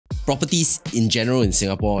properties in general in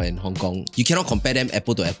Singapore and Hong Kong, you cannot compare them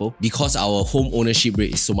apple to apple because our home ownership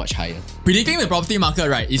rate is so much higher. Predicting the property market,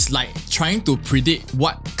 right, is like trying to predict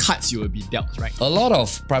what cards you will be dealt, right? A lot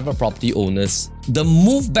of private property owners, the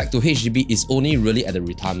move back to HDB is only really at the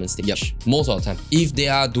retirement stage. Yep. Most of the time. If they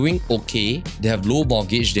are doing okay, they have low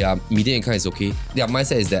mortgage, their median income is okay, their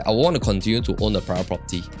mindset is that I want to continue to own a private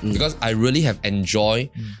property because I really have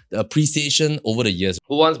enjoyed the appreciation over the years.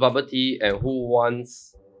 Who wants bubble tea and who wants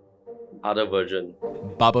other version?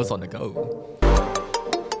 Bubbles on the go.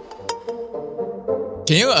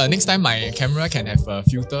 Can you, next time my camera can have a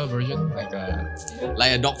filter version?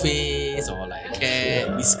 Like a dog face or like a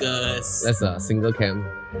cat, whiskers. That's a single cam.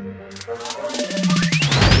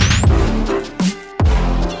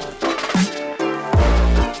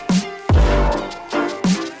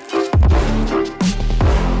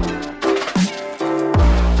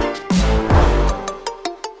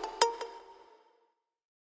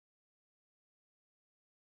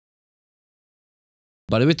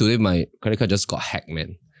 By the way, today my credit card just got hacked,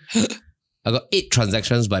 man. I got 8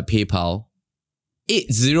 transactions by PayPal.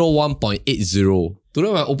 801.80. Today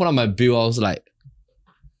when I opened up my bill, I was like,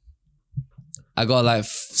 I got like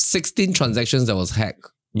 16 transactions that was hacked.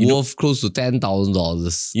 Worth close to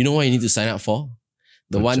 $10,000. You know what you need to sign up for?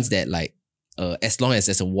 The ones that like, as long as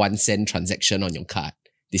there's a 1 cent transaction on your card,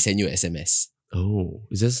 they send you an SMS. Oh,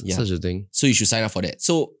 is there such a thing? So you should sign up for that.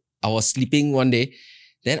 So I was sleeping one day.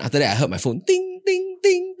 Then after that, I heard my phone ding, ding,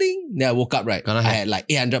 ding, ding. Then I woke up, right? I had like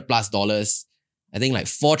 $800+. I think like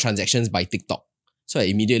 4 transactions by TikTok. So I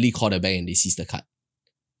immediately called the bank and they seized the card.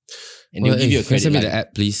 And they'll give you a credit send me line. the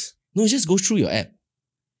app, please. No, just go through your app.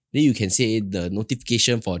 Then you can say the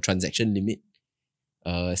notification for transaction limit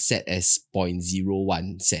set as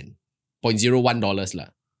 0.01 cent. $0.01 lah.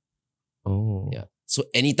 Oh. Yeah. So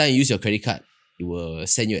anytime you use your credit card, it will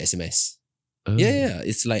send you an SMS. Oh. Yeah.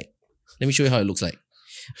 It's like, let me show you how it looks like.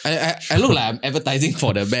 I look like I'm advertising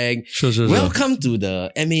for the bank. Sure. Welcome to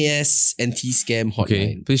the MAS anti-scam hotline.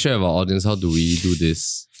 Okay, please share with our audience, how do we do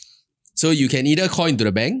this? So you can either call into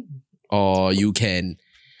the bank or you can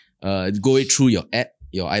go it through your app,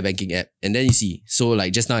 your iBanking app, and then you see. So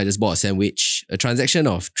like just now I just bought a sandwich. A transaction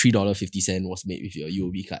of $3.50 was made with your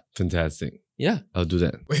UOB card. Fantastic. Yeah. I'll do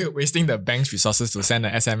that. We're wasting the bank's resources to send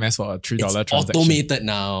an SMS for a $3 It's transaction. automated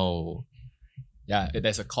now. Yeah,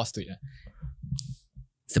 there's a cost to it.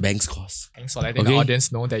 It's the bank's cost. Thanks for letting the audience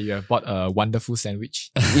know that you have bought a wonderful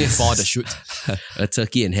sandwich before the shoot. A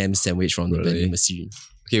turkey and ham sandwich from the vending machine.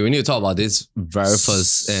 Okay, we need to talk about this very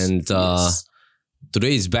first. And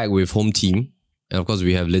today is back with home team. And of course,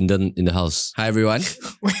 we have Lyndon in the house. Hi everyone.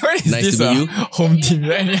 Wait, what is Nice this, to meet you. Home team?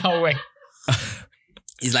 Anyhow, whack.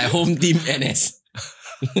 It's like home team NS.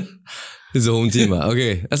 It's a home team.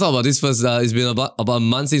 Okay, let's talk about this first. It's been about a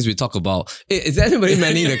month since we talked about... Hey, is there anybody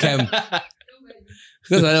manning the cam?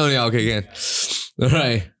 Because I don't know. Okay, can.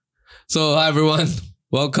 Alright. So, hi everyone.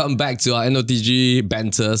 Welcome back to our NOTG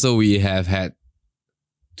banter. So, we have had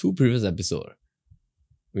 2 previous episodes.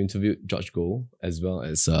 We interviewed George Goh as well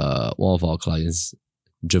as one of our clients,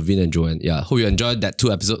 Jevin and Joanna. Yeah, hope you enjoyed that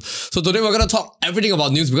 2 episodes. So, today we're going to talk everything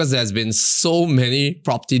about news because there's been so many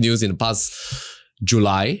property news in the past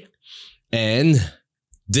July. And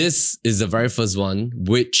this is the very first one,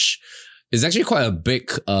 which is actually quite a big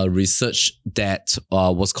research that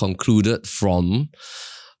was concluded from,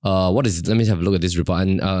 what is it? Let me have a look at this report.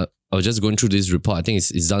 And I was just going through this report. I think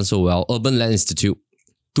it's done so well. Urban Land Institute,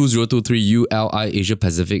 2023 ULI Asia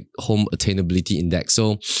Pacific Home Attainability Index.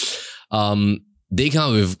 So they come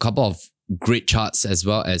up with a couple of great charts as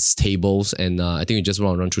well as tables. And I think we just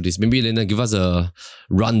want to run through this. Maybe Lyndon, give us a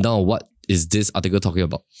rundown of what is this article talking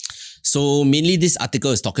about? So mainly this article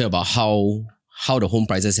is talking about how the home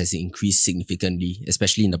prices has increased significantly,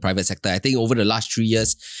 especially in the private sector. I think over the last 3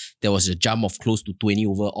 years, there was a jump of close to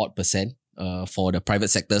 20% for the private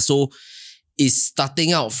sector. So is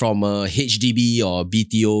starting out from a HDB or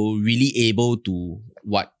BTO really able to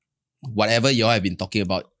whatever you all have been talking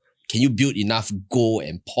about? Can you build enough gold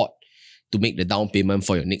and pot to make the down payment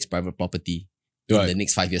for your next private property in the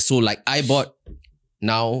next 5 years? So like I bought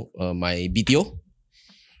now my BTO.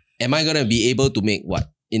 Am I going to be able to make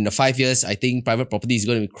what? In the 5 years, I think private property is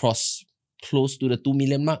going to cross close to the 2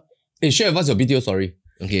 million mark. Hey, share with us your BTO story.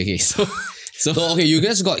 Okay. So okay, you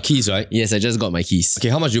guys got keys, right? Yes, I just got my keys. Okay,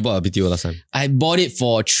 how much you bought a BTO last time? I bought it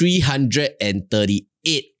for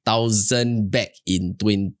 338,000 back in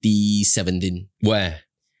 2017. Where?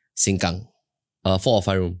 Sengkang. 4 or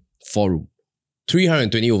 5 room? 4 room.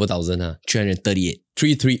 320 over 1,000, huh? 338.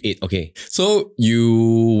 338, okay. So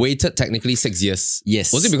you waited technically 6 years.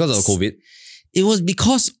 Yes. Was it because of COVID? It was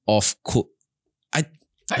because of I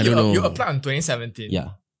don't know. You applied in 2017.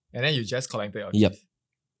 Yeah. And then you just collected your Yep. keys.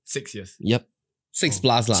 6 years. Yep. 6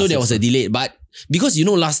 plus lah. So there 6 was a plus. delay. But because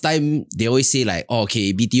last time they always say like, oh,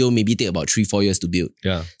 okay, BTO maybe take about 3-4 years to build.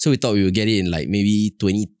 Yeah. So we thought we would get it in like maybe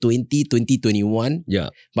 2020, 2021. Yeah.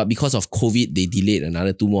 But because of COVID, they delayed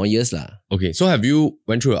another 2 more years lah. Okay. So have you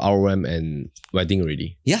went through a ROM and wedding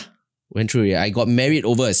already? Yeah. Went through it. I got married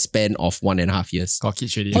over a span of 1.5 years. Got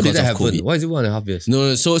kids ready. How did Because that of happen? COVID. Why is it 1.5 years?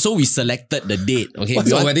 No, so we selected the date. Okay. What's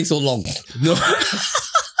we your want- wedding so long? No.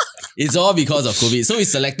 It's all because of COVID. So we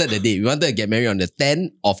selected the date. We wanted to get married on the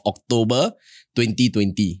 10th of October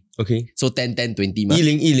 2020. Okay. So 10-10-20 ma.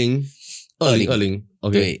 2020. 2020.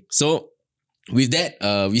 Okay. Okay. So with that,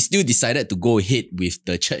 we still decided to go ahead with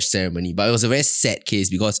the church ceremony. But it was a very sad case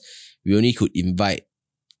because we only could invite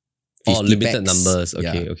 50 limited pax. numbers.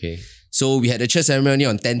 Okay, Yeah. okay. So we had the church ceremony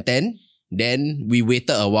on 10-10. Then we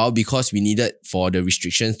waited a while because we needed for the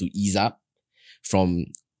restrictions to ease up from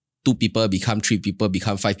 2 people become 3 people,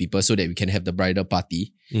 become 5 people so that we can have the bridal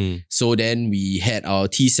party. So then we had our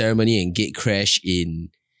tea ceremony and gate crash in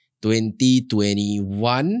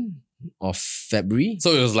 2021 of February.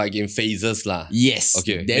 So it was like in phases lah. Yes.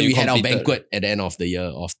 Okay. Then Then we you had our completed. banquet at the end of the year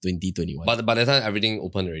of 2021. But by the time everything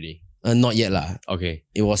opened already. Not yet lah. Okay.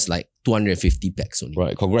 It was like 250 packs only.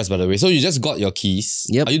 Right. Congrats by the way. So you just got your keys.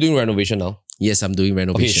 Yep. Are you doing renovation now? Yes, I'm doing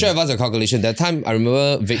renovation. Okay, share with us your calculation. That time I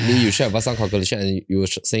remember vaguely you shared with us some calculation and you were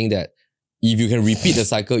saying that if you can repeat the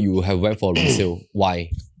cycle, you have went for resale. Why?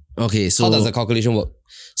 Okay, so How does the calculation work?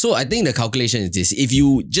 So I think the calculation is this. If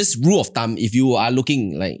you just rule of thumb, if you are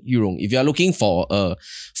looking like Rong, if you are looking for a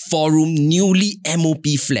 4-room newly MOP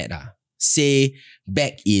flat, say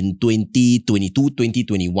back in 2022,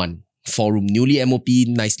 2021, 4-room newly MOP,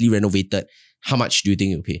 nicely renovated, how much do you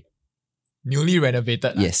think you'll pay? Newly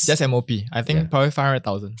renovated. Yes. Just MOP. I think Yeah. probably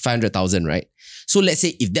 500,000. 500,000, right? So let's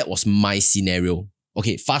say if that was my scenario,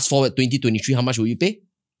 okay, fast forward 2023, how much will you pay?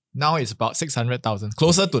 Now it's about 600,000.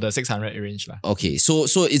 Closer to the 600 range lah. Okay, so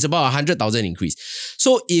it's about 100,000 increase.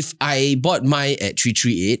 So if I bought mine at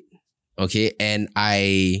 338, okay, and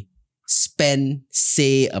I spend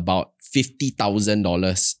say about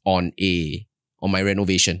 $50,000 on my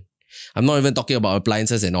renovation. I'm not even talking about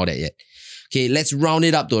appliances and all that yet. Okay, let's round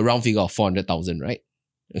it up to a round figure of 400,000, right?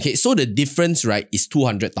 Okay, so the difference, right, is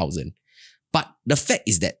 200,000. But the fact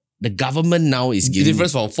is that the government now is The giving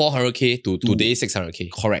difference from 400k to today 600k.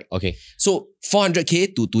 correct. Okay. So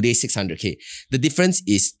 400k to today 600k. The difference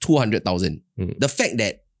is 200,000. The fact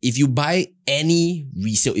that if you buy any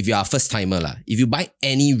resale, if you are a first timer if you buy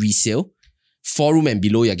any resale, 4-room and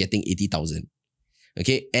below, you're getting 80,000.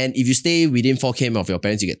 Okay, and if you stay within 4 km of your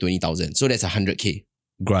parents, you get 20,000. So that's 100k.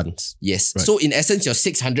 Grants. Yes. Right. So in essence, your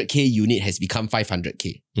 600k unit has become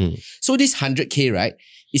 500k. So this 100k, right,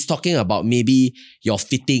 is talking about maybe your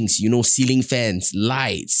fittings, ceiling fans,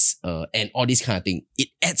 lights, and all this kind of thing. It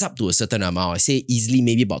adds up to a certain amount. I say easily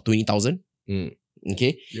maybe about 20,000.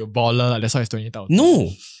 Okay. You're baller lah. That's why it's 20,000. No.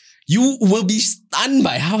 You will be stunned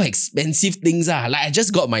by how expensive things are. Like I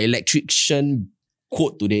just got my electrician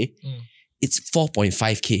quote today. It's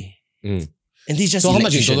 4.5k. And this is just So how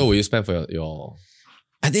much in electrician. total will you spend for your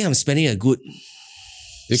I think I'm spending a good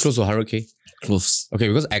is it close to 100k? close. Okay,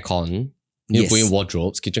 because aircon, you Yes. put in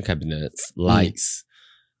wardrobes, kitchen cabinets, lights.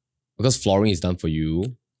 Because flooring is done for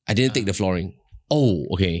you. I didn't take the flooring. Oh,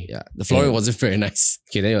 okay. Yeah, the flooring wasn't very nice.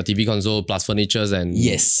 Okay, then your TV console plus furnitures and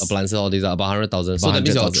Yes. appliances, all these are about 100,000. So About that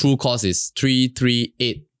means your 100,000. true cost is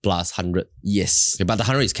 338 plus 100. Yes, Okay, but the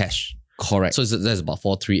 100 is cash. correct. So that's about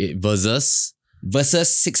 438 versus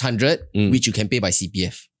 600, Mm. which you can pay by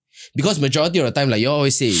CPF. Because majority of the time, like you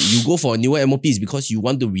always say, you go for a newer MOPs because you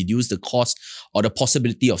want to reduce the cost or the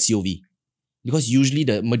possibility of COV. Because usually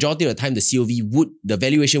the majority of the time, the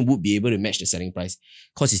valuation would be able to match the selling price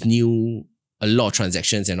because it's new, a lot of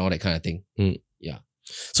transactions and all that kind of thing.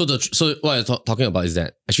 So what you're talking about is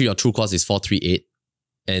that actually your true cost is 438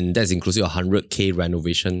 and that's inclusive of 100k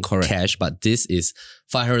renovation Correct. cash, but this is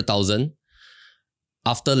 500,000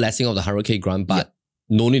 after lessing of the 100k grant, but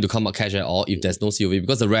no need to come out cash at all if there's no COV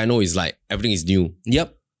because the reno is like everything is new.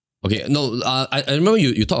 Yep. Okay, no, I remember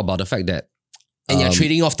you talk about the fact that And you're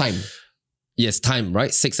trading off time. yes, time,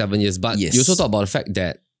 right? 6-7 years, but Yes. you also talk about the fact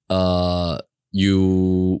that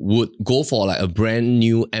you would go for like a brand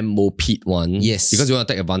new MOP one. Yes. Because you want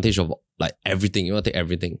to take advantage of like everything. You want to take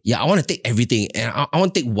everything. Yeah, I want to take everything and I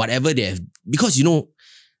want to take whatever they have because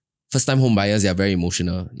first time home buyers, they are very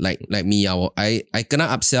emotional. Like me, I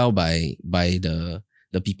cannot upsell by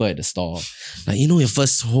the people at the store. Like, your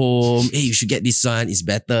first home, hey, you should get this one, it's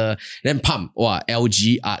better. Then pump,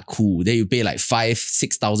 LG Art Cool. Then you pay like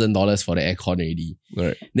 $5,000-$6,000 for the aircon already.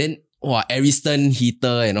 Right. Then Ariston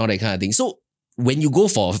heater and all that kind of thing. So when you go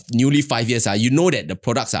for newly 5 years, you know that the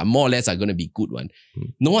products are more or less are going to be good one.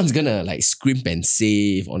 No one's going to like scrimp and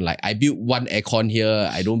save on like, I built one aircon here,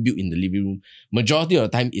 I don't build in the living room. Majority of the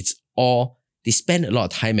time, it's all, they spend a lot of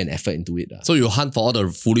time and effort into it. So you hunt for all the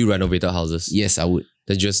fully renovated houses? Yes, I would.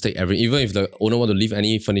 Then just take even if the owner want to leave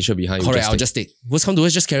any furniture behind. Correct, I'll just take. Worst come to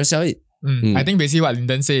worst, just carousel it. I think basically what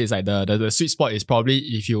Lyndon says is like the sweet spot is probably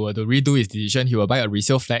if you were to redo his decision, he will buy a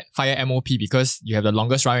resale flat, fire MOP because you have the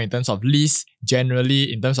longest run in terms of lease,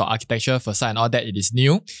 generally in terms of architecture, facade and all that, it is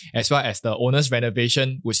new, as well as the owner's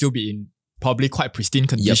renovation would still be in probably quite pristine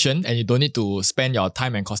condition and you don't need to spend your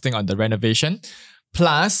time and costing on the renovation.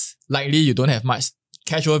 Plus, likely you don't have much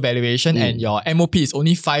casual valuation and your MOP is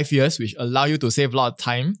only 5 years, which allow you to save a lot of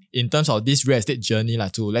time in terms of this real estate journey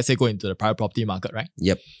to, let's say, go into the private property market, right?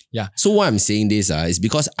 Yep. Yeah. So why I'm saying this is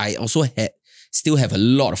because I also still have a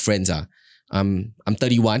lot of friends. I'm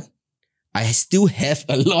 31. I still have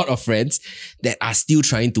a lot of friends that are still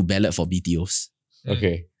trying to ballot for BTOs.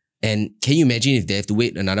 Okay. And can you imagine if they have to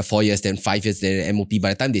wait another 4 years, then 5 years, then MOP, by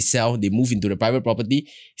the time they sell, they move into the private property,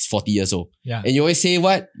 it's 40 years old. Yeah. And you always say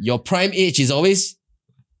what? Your prime age is always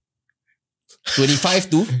 25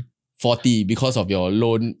 to 40 because of your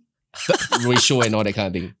loan ratio and all that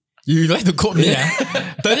kind of thing. You like to quote me,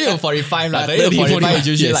 30 to 45, 30 to 45 is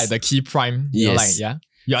usually like the key prime. Yes.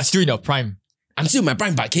 You are still in your prime. I'm still in my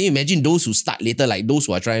prime, but can you imagine those who start later, like those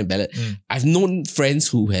who are trying to ballot? I've known friends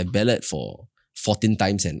who have balloted for 14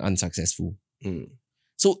 times and unsuccessful.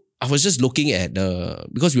 So I was just looking at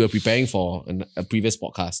because we were preparing for a previous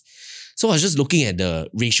podcast. So I was just looking at the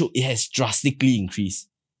ratio. It has drastically increased.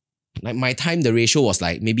 Like my time, the ratio was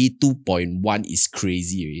like maybe 2.1 is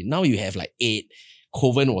crazy already. Now you have like 8.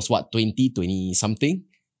 Coven was what, 20 something?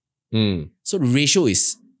 So the ratio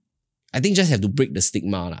is, I think just have to break the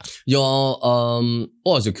stigma. Your,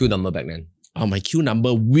 what was your queue number back then? My queue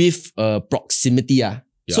number with proximity. Yeah.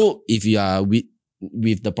 So if you are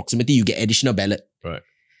with the proximity, you get additional ballot. Right.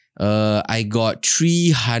 I got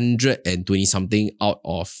 320 something out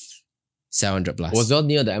of 700 plus. Was that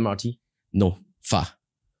near the MRT? No, far.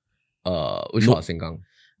 Which part of Sengkang?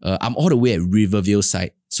 I'm all the way at Rivervale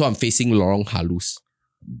side. So I'm facing Lorong Halus.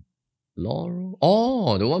 Lorong?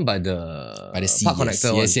 Oh, the one by the sea. park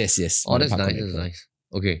connector one. Yes. Oh, that's nice. That's nice.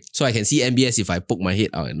 Okay. So I can see MBS if I poke my head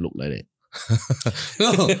out and look like that.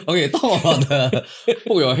 Okay, talk about the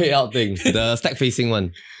poke your head out thing. The stack facing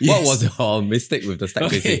one. What was your mistake with the stack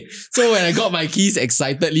facing? So when I got my keys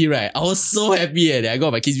excitedly, right, I was so happy that I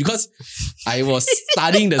got my keys because I was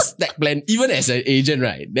studying the stack plan, even as an agent,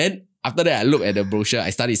 right? Then after that, I looked at the brochure, I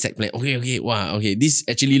studied stack plan. Okay, this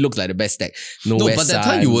actually looks like the best stack. No, but that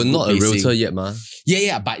time you were not a realtor yet, ma.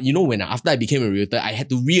 Yeah, but after I became a realtor, I had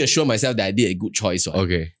to reassure myself that I did a good choice. Right?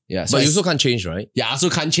 Okay. Yeah. So but you also can't change, right? Yeah, I also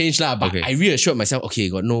can't change lah. But I reassured myself, okay,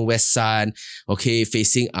 got no west sun, okay,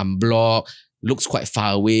 facing unblocked, looks quite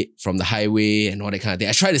far away from the highway and all that kind of thing.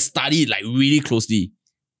 I tried to study it like really closely.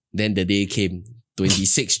 Then the day came,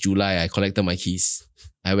 26 July, I collected my keys.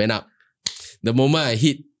 I went up. The moment I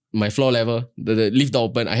hit my floor level, the lift door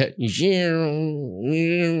open, I heard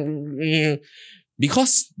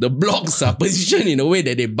because the blocks are positioned in a way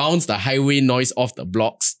that they bounce the highway noise off the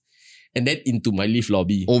blocks and then into my lift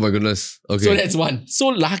lobby. Oh my goodness. Okay. So that's one. So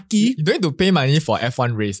lucky. You don't need to pay money for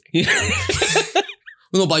F1 race.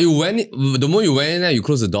 No, but you went, the moment you went in there, you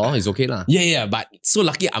close the door, it's okay lah. Yeah, but so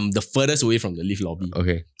lucky I'm the furthest away from the lift lobby.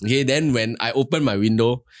 Okay, then when I open my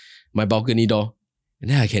window, my balcony door,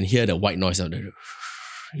 and then I can hear the white noise out there.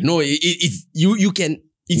 You know, you can,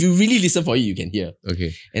 if you really listen for it, you can hear.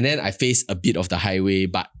 Okay. And then I face a bit of the highway,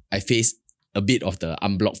 but I face a bit of the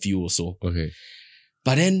unblocked view also. Okay.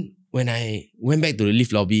 But then when I went back to the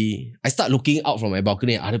lift lobby, I start looking out from my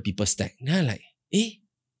balcony at other people's stack. And I'm like,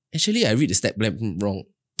 actually I read the stack plan wrong.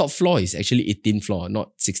 Top floor is actually 18th floor,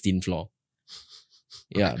 not 16th floor.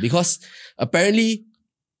 Yeah, because apparently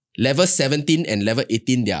level 17 and level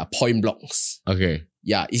 18, they are point blocks. Okay.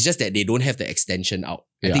 Yeah, it's just that they don't have the extension out.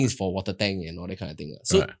 I think it's for water tank and all that kind of thing.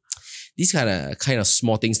 So these kind of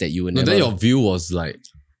small things that you would never... Then your view was like...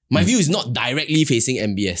 My view is not directly facing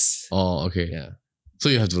MBS. Oh, okay. Yeah. So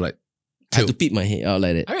you have to like... I have to peep my head out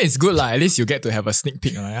like that. I mean, it's good lah. At least you get to have a sneak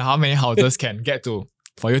peek. Right? How many houses can get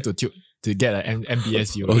for you to get an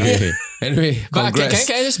MBS view? Okay. Anyway, but can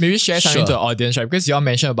I just maybe share something to the Sure. audience, right? Because you all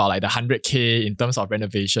mentioned about like the 100K in terms of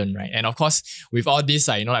renovation, right? And of course, with all this,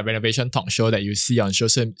 like renovation talk show that you see on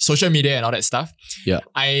social media and all that stuff. Yeah.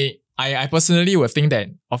 I personally would think that,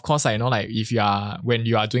 of course, when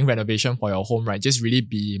you are doing renovation for your home, right, just really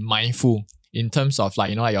be mindful in terms of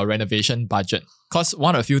like your renovation budget. Because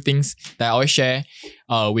one of the few things that I always share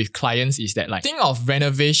with clients is that like think of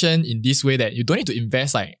renovation in this way that you don't need to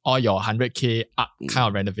invest like all your 100k up kind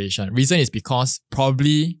of renovation. Reason is because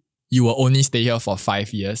probably you will only stay here for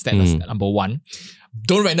 5 years. That's number one.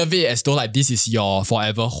 Don't renovate as though like this is your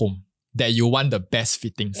forever home, that you want the best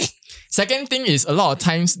fittings. Second thing is a lot of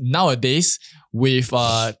times nowadays with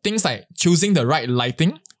things like choosing the right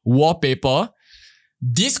lighting, wallpaper,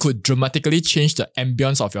 this could dramatically change the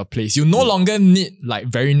ambience of your place. You no longer need like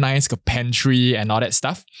very nice pantry and all that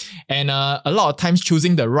stuff. And a lot of times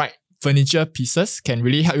choosing the right furniture pieces can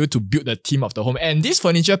really help you to build the theme of the home. And these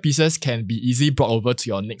furniture pieces can be easily brought over to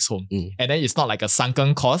your next home. And then it's not like a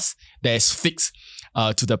sunken cost that is fixed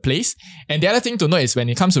to the place. And the other thing to know is when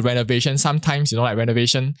it comes to renovation, sometimes, like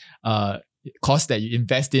renovation cost that you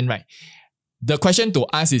invest in, right? The question to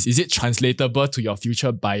ask is it translatable to your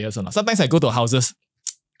future buyers or not? Sometimes I go to houses,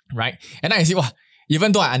 right? And I see, wow,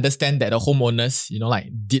 even though I understand that the homeowners,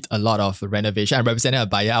 did a lot of renovation, I represented a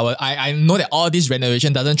buyer, I know that all this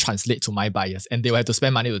renovation doesn't translate to my buyers and they will have to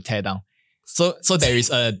spend money to tear down. So there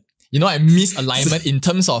is a, a misalignment in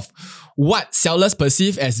terms of what sellers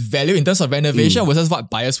perceive as value in terms of renovation versus what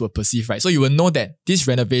buyers will perceive, right? So you will know that this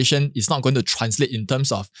renovation is not going to translate in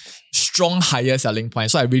terms of strong higher selling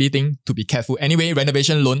points. So I really think to be careful. Anyway,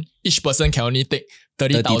 renovation loan, each person can only take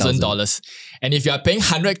 $30,000. And if you are paying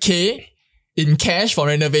 100k in cash for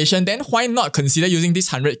renovation, then why not consider using this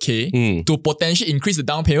 100k to potentially increase the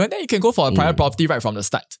down payment? Then you can go for a private property right from the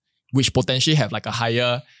start, which potentially have like a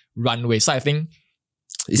higher runway. So I think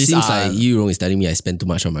it seems like you, Rong, is telling me I spend too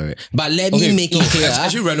much on my rent. But let me make it clear.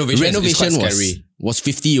 Actually, renovation was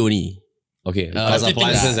 50 only. Okay, plus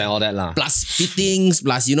appliances and all that lah. Plus fittings,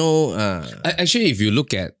 plus Actually, if you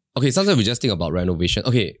look at sometimes we just think about renovation.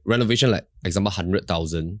 Okay, renovation like example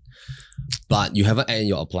 100,000, but you haven't added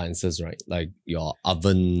your appliances, right? Like your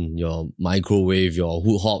oven, your microwave, your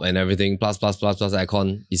hood hob and everything plus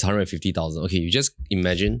aircon is 150,000. Okay, you just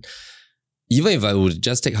imagine. Even if I would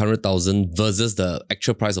just take 100,000 versus the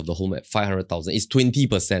actual price of the home at 500,000, it's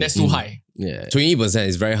 20%. That's too high. Yeah, 20%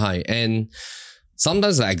 is very high. And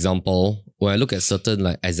sometimes, like example, when I look at certain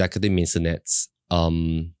like executive masonettes,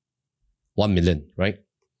 1 million, right?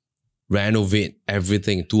 Renovate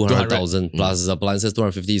everything, 200,000 plus appliances,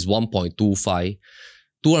 250 is 1.25.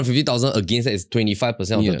 250,000 against that is 25%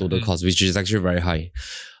 of the total cost, which is actually very high.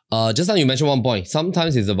 Just now you mentioned one point.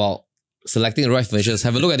 Sometimes it's about selecting the right furniture.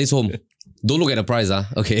 Have a look at this home. Don't look at the price,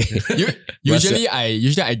 okay? Usually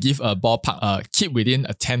I give a ballpark, keep within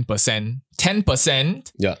a 10%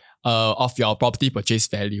 of your property purchase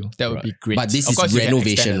value. That would be great. But this is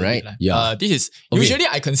renovation, right? This is usually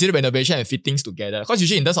I consider renovation and fittings together. Because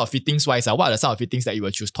usually in terms of fittings wise, what are some of the fittings that you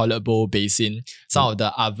will choose? Toilet bowl, basin, some of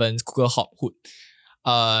the ovens, cooker hob, hood.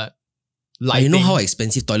 You know how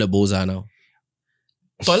expensive toilet bowls are now?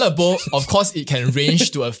 Toilet bowl, of course, it can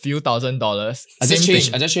range to a few $1,000s. I just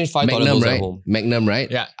changed $5 Magnum, right? at home. Magnum,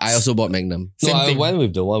 right? Yeah. I also bought Magnum. I went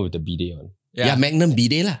with the one with the bidet on. Yeah, Magnum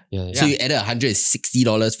bidet lah. Yeah. So you added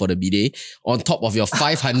 $160 for the bidet on top of your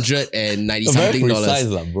 $590 something. Very precise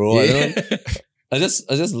lah, bro. Yeah. I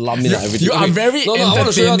just lump it everything. You are very entertaining, I want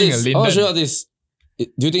to show you this. Lyndon. I want to show you this. Do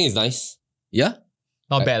you think it's nice? Yeah.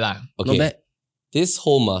 Not bad lah. Okay. Not bad. This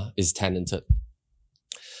home is tenanted.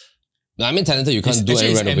 Now, I mean tenanted, you can't do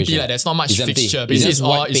any renovation. Empty, like, there's not much it's fixture. Empty. It's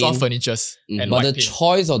all furnitures. And but the paint.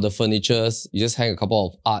 choice of the furnitures, you just hang a couple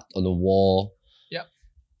of art on the wall. Yep.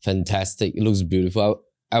 Fantastic. It looks beautiful.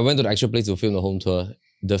 I went to the actual place to film the home tour.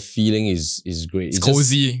 The feeling is great. It's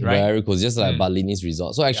cozy, right? Very cozy, just like Balini's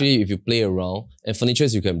resort. So actually, if you play around, and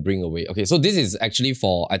furnitures you can bring away. Okay, so this is actually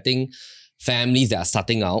for, I think, families that are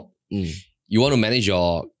starting out. You want to manage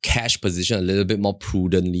your cash position a little bit more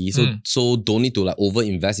prudently. So don't need to like over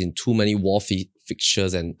invest in too many wall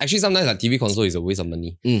fixtures. And actually sometimes like TV console is a waste of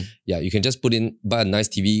money. Yeah, you can just buy a nice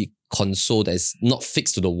TV console that is not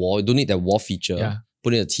fixed to the wall. You don't need that wall feature. Yeah.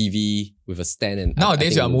 Put in a TV with a stand. And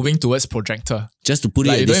nowadays we are moving towards projector. Just to put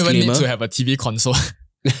like in a you disclaimer. don't even need to have a TV console.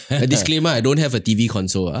 A disclaimer, I don't have a TV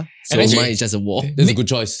console. So actually, mine is just a wall. That's a good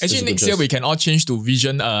choice. Actually, next year we can all change to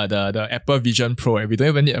Vision, the Apple Vision Pro, and we don't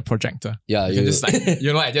even need a projector. Yeah, you can just like,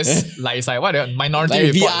 it's like what, Minority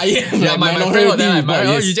like Report. VIM, my friend was there,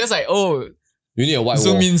 like, you just like, you need a white wall.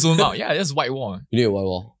 Zoom in, zoom out. Yeah, just white wall. You need a white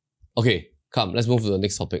wall. Okay, come, let's move to the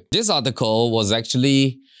next topic. This article was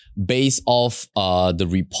actually based off the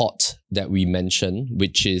report that we mentioned,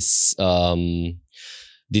 which is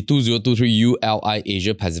the 2023 ULI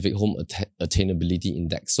Asia Pacific Home Attainability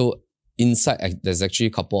Index. So inside, there's actually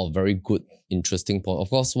a couple of very good, interesting points. Of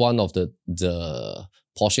course, one of the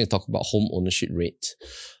portion is talking about home ownership rate.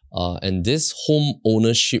 And this home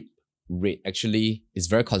ownership rate actually is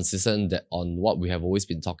very consistent that on what we have always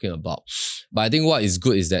been talking about. But I think what is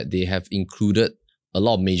good is that they have included a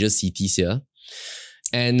lot of major cities here.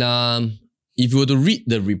 And if you were to read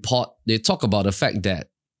the report, they talk about the fact that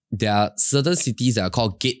there are certain cities that are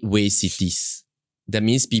called gateway cities. That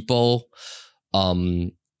means people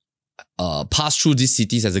pass through these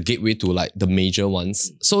cities as a gateway to like the major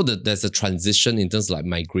ones. So that there's a transition in terms of like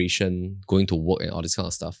migration, going to work and all this kind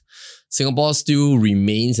of stuff. Singapore still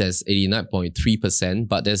remains as 89.3%,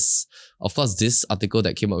 but there's of course this article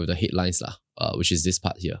that came out with the headlines which is this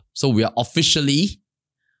part here. So we are officially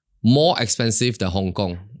more expensive than Hong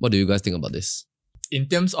Kong. What do you guys think about this? In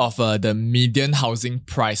terms of the median housing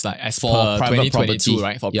price, like as For per private 2022, property.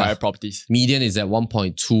 right? For Yeah. private properties. Median is at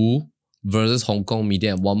 1.2 versus Hong Kong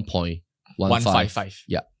median at 1.15. 155.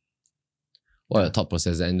 What are your thought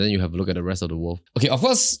process? And then you have a look at the rest of the world. Okay, of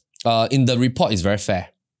course, in the report, it's very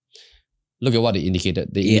fair. Look at what they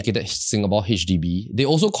indicated. They indicated Singapore HDB. They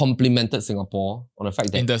also complimented Singapore on the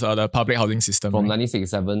fact that In terms of the public housing system. from right?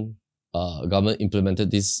 1967, government implemented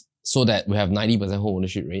this so that we have 90% home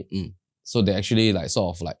ownership rate. So they actually like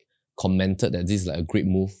sort of like commented that this is like a great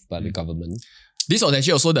move by the government. This was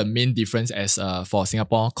actually also the main difference as for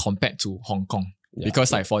Singapore compared to Hong Kong.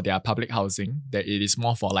 Because like for their public housing, that it is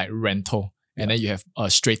more for like rental. And then you have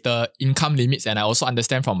straighter income limits. And I also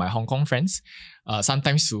understand from my Hong Kong friends,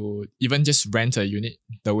 sometimes to even just rent a unit,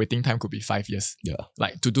 the waiting time could be 5 years. Yeah.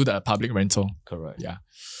 Like to do the public rental. Correct. Yeah.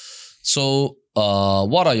 So,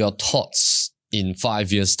 what are your thoughts in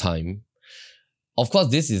 5 years' time? Of course,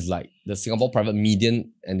 this is like the Singapore private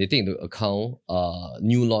median, and they take into account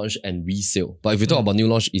new launch and resale. But if you talk about new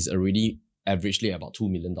launch, it's already averagely about $2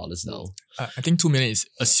 million now. I think 2 million is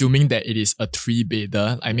assuming that it is a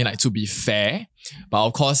 3-bedder. I mean, like to be fair. But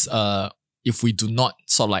of course, if we do not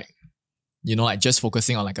sort of like, you know, like just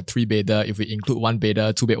focusing on like a 3-bedder, if we include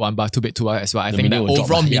 1-bedder, 2-bed, 1-bath, 2-bed, 2-bath as well, I think the median will drop,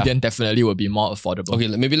 overall yeah. median definitely will be more affordable. Okay,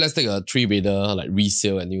 maybe let's take a 3-bedder, like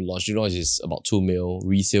resale and new launch. New launch is about 2 mil.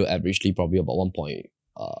 Resale averagely probably about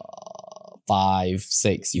 1.5,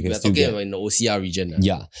 6. You can We're still talking get. about in the OCR region.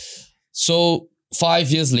 Yeah. So 5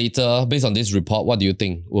 years later, based on this report, what do you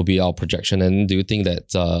think will be our projection? And do you think that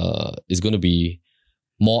it's going to be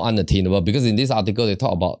more unattainable? Because in this article, they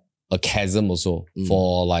talk about a chasm also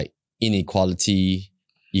for like inequality.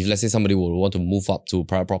 If let's say somebody would want to move up to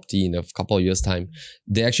private property in a couple of years' time,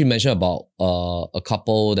 they actually mentioned about a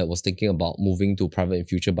couple that was thinking about moving to private in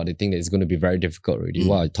future, but they think that it's going to be very difficult already.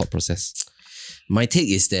 What are your thought process? My take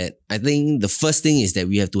is that I think the first thing is that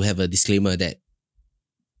we have to have a disclaimer that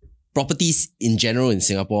properties in general in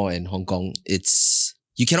Singapore and Hong Kong,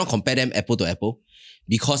 you cannot compare them apple to apple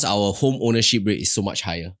because our home ownership rate is so much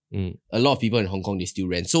higher. A lot of people in Hong Kong, they still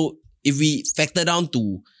rent. So if we factor down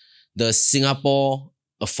to the Singapore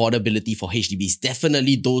affordability for HDBs,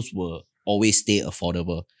 definitely those will always stay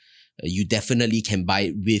affordable. You definitely can buy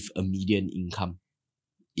it with a median income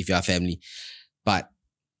if you're a family. But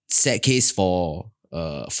sad case for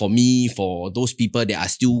me, for those people that are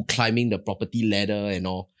still climbing the property ladder and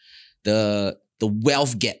all, the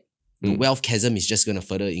wealth gap, the wealth chasm is just going to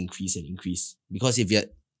further increase and increase. Because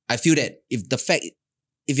I feel that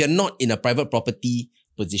if you're not in a private property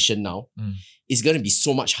position now, it's going to be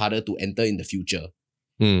so much harder to enter in the future.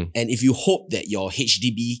 And if you hope that your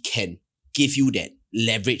HDB can give you that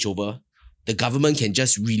leverage over, the government can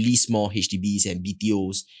just release more HDBs and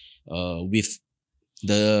BTOs with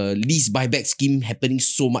the lease buyback scheme happening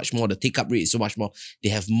so much more, the take-up rate is so much more. They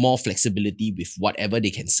have more flexibility with whatever they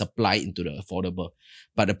can supply into the affordable.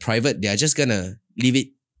 But the private, they are just gonna leave it,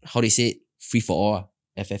 how they say it, free for all,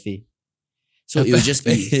 FFA. So it will just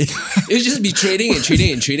be trading and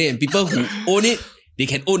trading and trading, and people who own it, they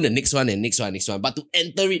can own the next one and next one and next one. But to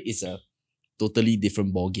enter it is a totally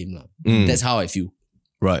different ball game. That's how I feel.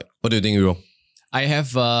 Right. What do you think, Rong? I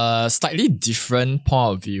have a slightly different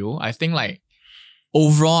point of view. I think like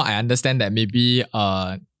overall, I understand that maybe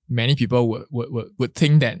many people would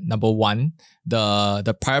think that number one,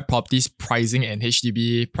 the private properties pricing and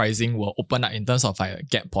HDB pricing will open up in terms of like a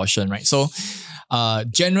gap portion, right? So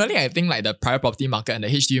generally, I think like the private property market and the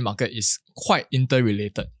HDB market is quite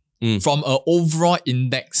interrelated. From an overall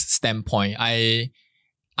index standpoint, I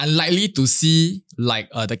unlikely to see like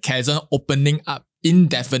the chasm opening up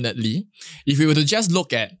indefinitely. If we were to just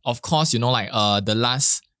look at, of course, you know, like the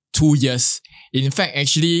last 2 years, in fact,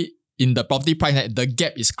 actually in the property price, the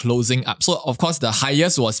gap is closing up. So of course, the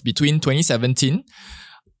highest was between 2017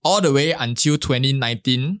 all the way until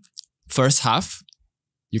 2019 first half.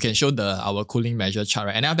 You can show our cooling measure chart,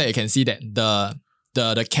 right? And after that, you can see that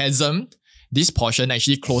the chasm, this portion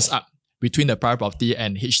actually closed up between the private property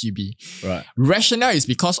and HDB. Right. Rationale is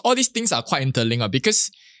because all these things are quite interlinked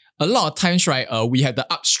because a lot of times, right, we have the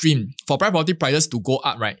upstream. For private property prices to go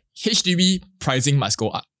up, right, HDB pricing must go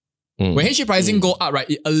up. When HDB pricing go up, right,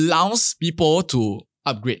 it allows people to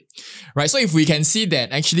upgrade, right? So if we can see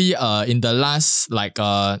that actually in the last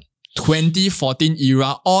 2014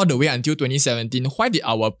 era all the way until 2017, why did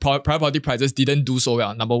our private property prices didn't do so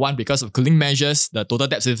well? Number one, because of cooling measures, the total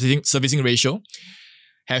debt servicing ratio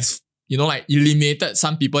has eliminated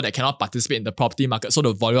some people that cannot participate in the property market, so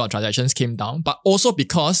the volume of transactions came down. But also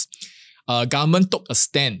because government took a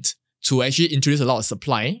stand to actually introduce a lot of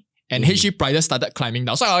supply, and HDB prices started climbing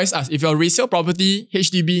down. So I always ask, if you're a resale property,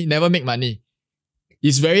 HDB never make money.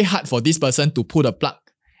 It's very hard for this person to pull the plug,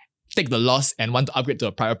 take the loss, and want to upgrade to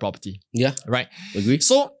a private property. Yeah. Right? Agree.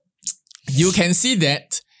 So you can see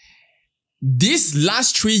that these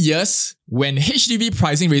last 3 years, when HDB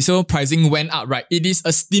resale pricing went up, right, it is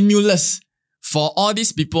a stimulus for all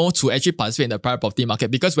these people to actually participate in the private property market,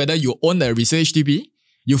 because whether you own a resale HDB,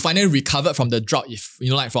 you finally recovered from the drop. If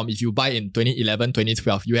you buy in 2011,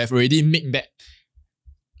 2012, you have already made back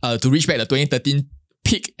to reach back the 2013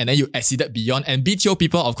 peak, and then you exceeded beyond. And BTO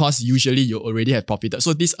people, of course, usually you already have profited.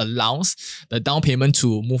 So this allows the down payment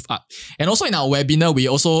to move up. And also in our webinar, we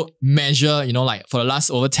also measure, for the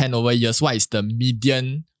last over 10 years, what is the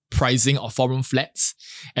median pricing of 4-room flats.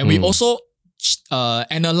 And we also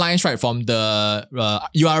analyze, right, from the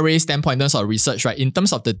URA standpoint in terms of research, right, in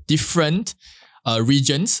terms of the different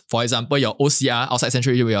regions. For example, your OCR, outside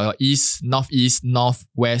central region, your east, northeast,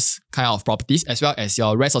 northwest kind of properties, as well as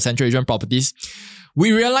your rest of central region properties.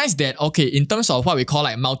 We realized that, okay, in terms of what we call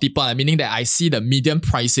multiple, meaning that I see the median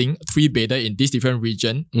pricing 3-bedder in this different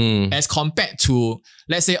region as compared to,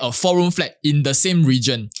 let's say, a 4-room flat in the same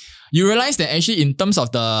region. You realize that actually in terms of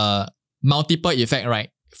the multiple effect, right,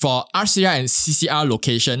 for RCR and CCR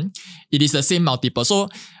location, it is the same multiple. So,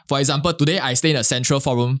 for example, today I stay in a central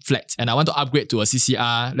 4-room flat and I want to upgrade to a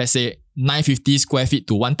CCR, let's say 950 square feet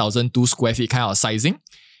to 1002 square feet kind of sizing.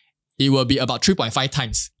 It will be about 3.5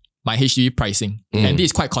 times my HDB pricing. And this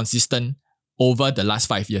is quite consistent over the last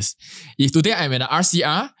 5 years. If today I'm in an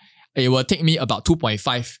RCR, it will take me about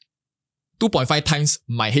 2.5 times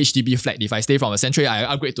my HDB flat. If I stay from a central, I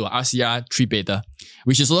upgrade to an RCR 3-bedder,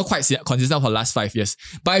 which is also quite consistent for the last 5 years.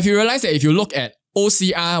 But if you realize that if you look at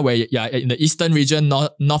OCR, where you're in the eastern region,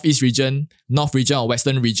 northeast region, north region, or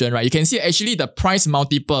western region, right, you can see actually the price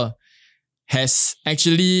multiple has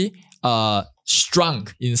actually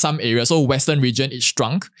shrunk in some areas. So western region is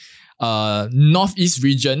shrunk. North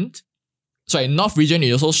region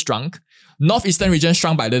is also shrunk. Northeastern region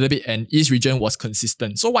shrunk by a little bit, and east region was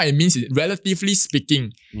consistent. So what it means is, relatively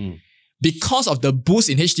speaking, because of the boost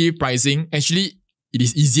in HDB pricing, actually it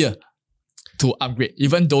is easier to upgrade,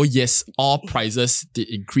 even though yes, all prices did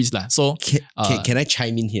increase lah. So can I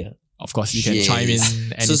chime in here? Of course, you can chime in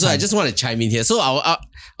anytime. So I just want to chime in here. So I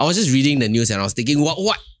was just reading the news and I was thinking,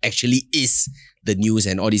 what actually is the news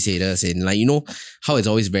and all these haters, and how it's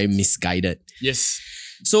always very misguided. Yes.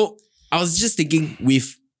 So I was just thinking,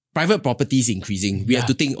 with private properties increasing, we have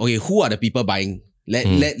to think, okay, who are the people buying?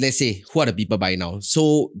 Let's say, who are the people buying now?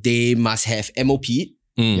 So they must have MOP.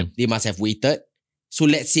 They must have waited. So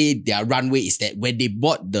let's say their runway is that when they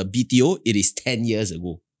bought the BTO, it is 10 years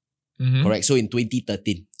ago. Correct? So in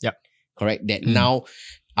 2013. Yep. Correct? That now,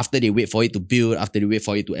 after they wait for it to build, after they wait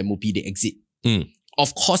for it to MOP, they exit.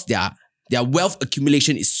 Of course, their wealth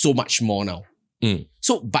accumulation is so much more now.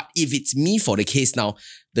 So, but if it's me for the case now,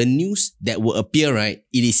 the news that will appear, right,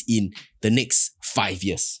 it is in the next 5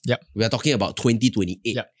 years. Yep. We are talking about 2028.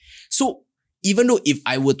 Yep. So, even though if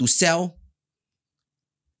I were to sell,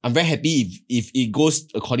 I'm very happy if it goes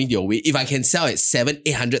according to your way. If I can sell at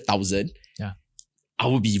 800,000, I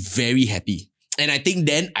will be very happy. And I think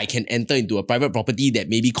then I can enter into a private property that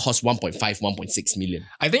maybe costs 1.5, 1.6 million.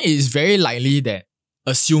 I think it is very likely that,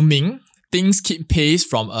 assuming things keep pace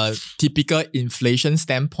from a typical inflation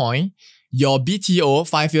standpoint, your BTO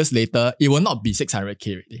 5 years later, it will not be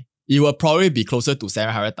 600k already. It will probably be closer to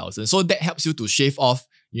 700,000. So that helps you to shave off,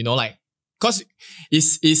 because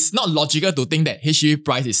it's not logical to think that HDB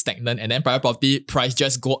price is stagnant and then private property price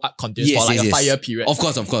just go up continuously for a 5-year period. Of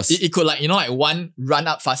course. It could one run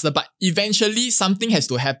up faster, but eventually something has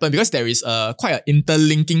to happen, because there is quite an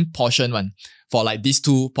interlinking portion for these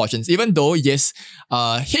two portions. Even though, yes,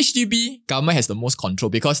 HDB government has the most control,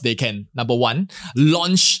 because they can, number one,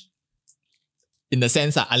 launch in the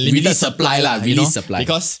sense unlimited supply.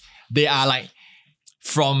 Because they are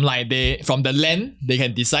from the land, they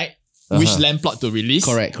can decide which land plot to release.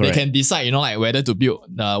 Correct. They can decide, like whether to build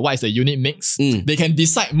what is the unit mix. They can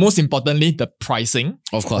decide, most importantly, the pricing.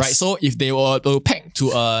 Of course. Right. So if they were to peg to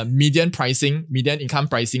a median income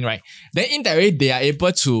pricing, right, then indirectly they are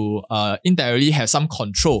able to indirectly have some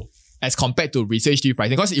control as compared to resale HDB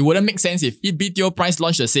pricing. Because it wouldn't make sense if BTO price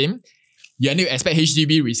launched the same, you need to expect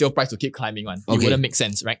HDB resale price to keep climbing one. It wouldn't make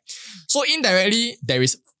sense, right? So indirectly, there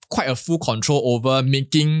is quite a full control over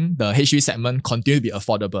making the HDB segment continue to be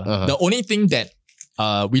affordable. The only thing that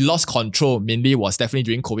we lost control mainly was definitely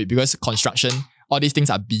during COVID, because construction, all these things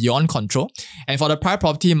are beyond control. And for the private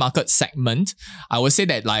property market segment, I would say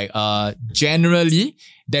that generally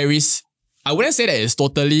there is, I wouldn't say that it's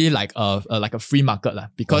totally like a free market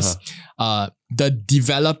because the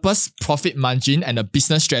developer's profit margin and the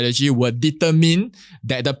business strategy will determine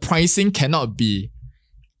that the pricing cannot be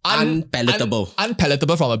unpalatable.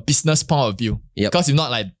 Unpalatable from a business point of view. Because if not,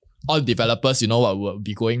 like all developers, will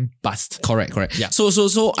be going bust. Correct. Yeah.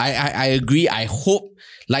 So I agree. I hope,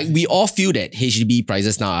 like, we all feel that HDB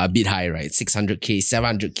prices now are a bit high, right? 600k,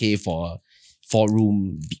 700k for a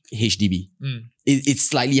 4-room HDB. It's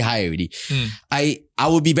slightly high already. I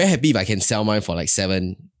would be very happy if I can sell mine for like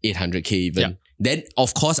 700-800k even. Yeah. Then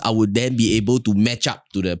of course I would then be able to match up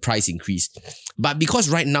to the price increase. But because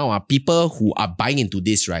right now people who are buying into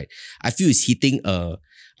this, right, I feel it's hitting a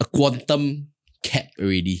quantum cap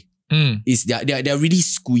already. They're really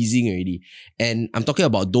squeezing already. And I'm talking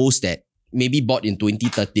about those that maybe bought in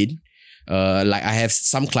 2013. Like I have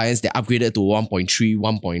some clients that upgraded to 1.3,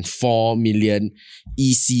 1.4 million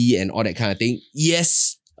EC and all that kind of thing.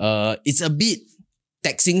 Yes, it's a bit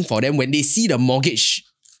taxing for them when they see the mortgage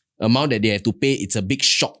amount that they have to pay. It's a big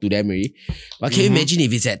shock to them already. But can you imagine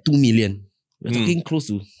if it's at 2 million? We're talking close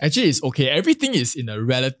to... Actually, it's okay. Everything is in a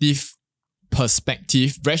relative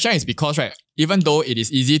perspective. Rationale is because, right, even though it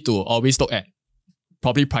is easy to always look at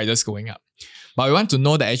property prices going up, but we want to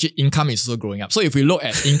know that actually income is also growing up. So if we look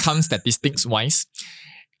at income statistics wise,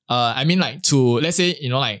 let's say,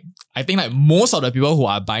 I think like most of the people who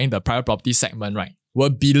are buying the private property segment, right,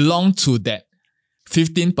 will belong to that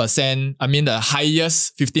 15%, the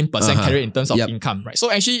highest 15% carry in terms of income, right?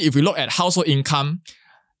 So actually, if we look at household income,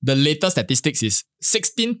 the latest statistics is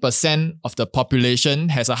 16% of the population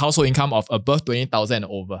has a household income of above 20,000 and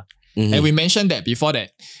over. And we mentioned that before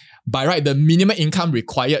that, by right, the minimum income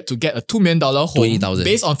required to get a $2 million home 20,000.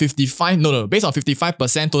 based on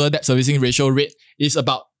 55% total debt servicing ratio rate is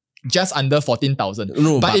about just under 14,000.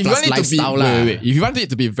 No, but if you want it to be if you want it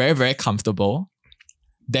to be very, very comfortable,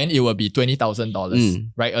 then it will be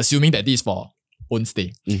 $20,000, right? Assuming that this is for own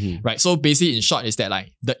stay, right? So basically, in short, is that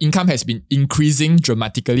like the income has been increasing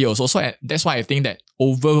dramatically also. So that's why I think that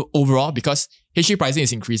overall, because HDB pricing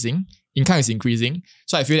is increasing, income is increasing,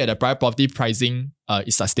 so I feel that the private property pricing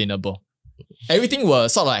is sustainable. Everything will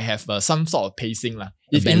sort of like have some sort of pacing lah.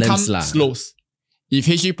 If income slows, if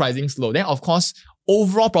HDB pricing slow, then of course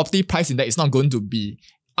overall property price index is not going to be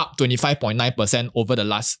up 25.9% over the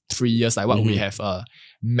last 3 years, like what we have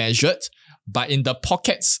measured. But in the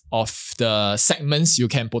pockets of the segments, you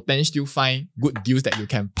can potentially still find good deals that you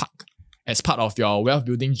can park as part of your wealth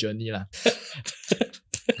building journey lah.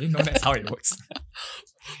 I didn't know that's how it works.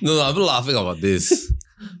 No, I'm not laughing about this.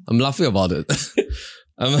 I'm laughing about it.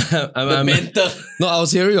 I'm banter. No, I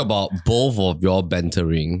was hearing about both of your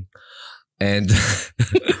bantering. And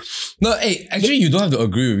no, hey, actually, you don't have to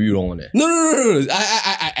agree with you, Rong, on it. No.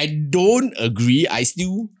 I don't agree. I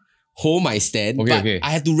still hold my stand. Okay. I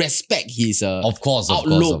have to respect his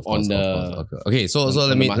outlook on the. Okay, so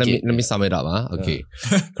let me sum it up. Okay,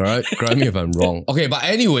 correct me if I'm wrong. Okay, but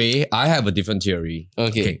anyway, I have a different theory.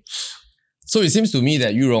 Okay. So it seems to me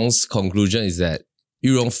that Yurong's conclusion is that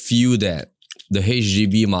Yurong feel that the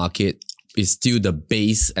HDB market is still the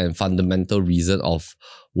base and fundamental reason of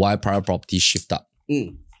why private property shift up,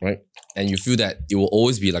 right? And you feel that it will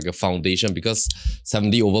always be like a foundation because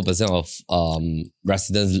 70% of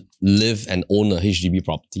residents live and own a HDB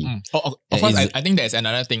property. Of course, I think there's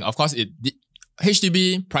another thing. Of course,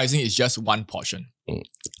 HDB pricing is just one portion.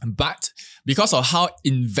 But because of how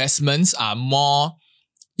investments are more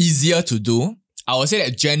easier to do, I would say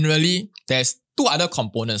that generally there's two other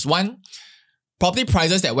components. One, property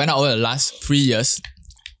prices that went up over the last 3 years.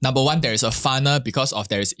 Number one, there is a funnel because of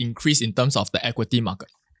there is increase in terms of the equity market,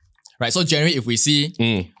 right? So generally, if we see,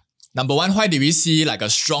 number one, why did we see like a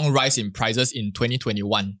strong rise in prices in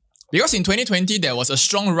 2021? Because in 2020, there was a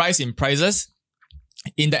strong rise in prices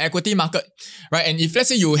in the equity market, right? And if let's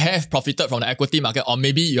say you have profited from the equity market, or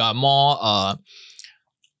maybe you are more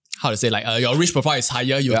your risk profile is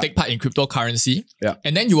higher, you take part in cryptocurrency. Yeah.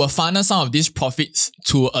 And then you will funnel some of these profits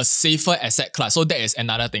to a safer asset class. So that is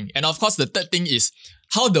another thing. And of course, the third thing is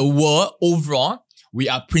how the world overall, we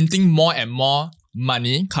are printing more and more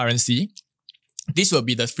money, currency. This will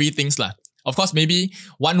be the three things lah. Of course, maybe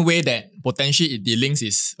one way that potentially it delinks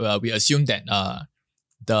is we assume that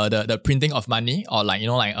the printing of money or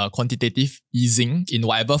quantitative easing in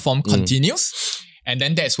whatever form continues. And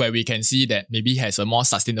then that's where we can see that maybe has a more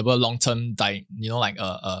sustainable long-term,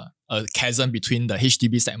 a chasm between the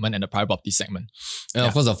HDB segment and the private property segment. And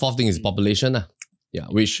of course, the fourth thing is population. Yeah,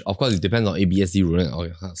 which of course it depends on ABSD ruling and all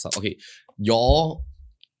that kind of stuff. Okay, your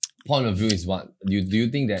point of view is what? Do you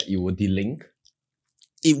think that it will delink?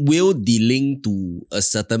 It will delink to a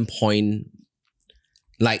certain point.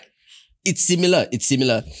 Like, it's similar.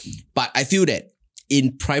 But I feel that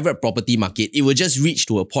in private property market, it will just reach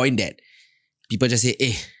to a point that people just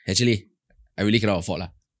say, actually, I really cannot afford.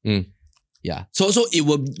 Yeah. So it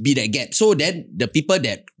will be that gap. So then the people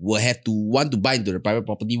that will have to want to buy into the private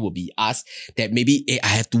property will be us that maybe I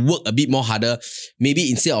have to work a bit more harder. Maybe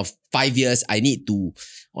instead of 5 years, I need to,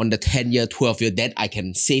 on the 10-year, 12-year, then I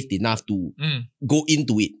can save enough to go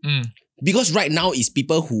into it. Because right now it's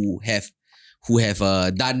people who have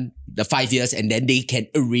done the 5 years and then they can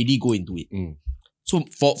already go into it. So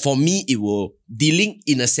for me, it will delink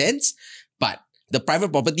in a sense, but the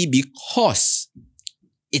private property, because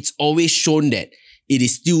it's always shown that it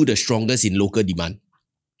is still the strongest in local demand.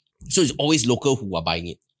 So it's always local who are buying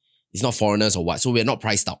it. It's not foreigners or what. So we're not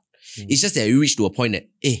priced out. It's just that we reach to a point that,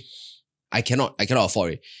 I cannot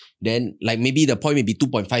afford it. Then like maybe the point may be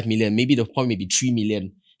 2.5 million, maybe the point may be 3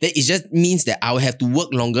 million. Then it just means that I will have to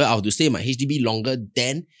work longer. I have to stay in my HDB longer.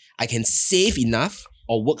 Then I can save enough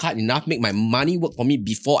or work hard enough, make my money work for me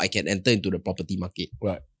before I can enter into the property market.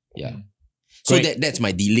 Right. Yeah. So that's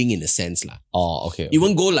my dealing in a sense lah. Oh, okay. It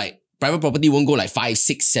won't go like, private property won't go like 5,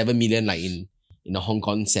 6, 7 million like in the Hong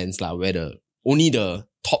Kong sense lah, where only the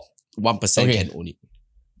top 1% can own it.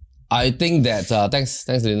 I think that, thanks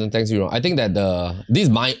Lyndon, thanks Rong. I think that this is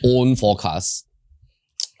my own forecast.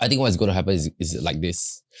 I think what's going to happen is like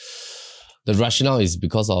this. The rationale is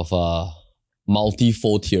because of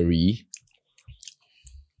multi-fold theory.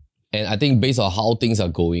 And I think based on how things are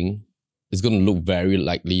going, it's going to look very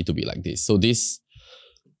likely to be like this. So this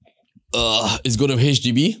is going to be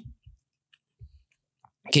HDB.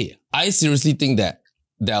 Okay, I seriously think that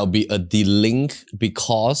there'll be a delink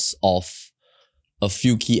because of a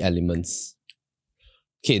few key elements.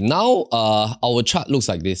 Okay, now our chart looks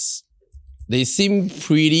like this. They seem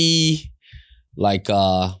pretty like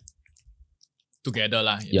together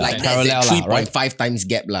lah. Yeah, like parallel that's lah, right? 3.5 times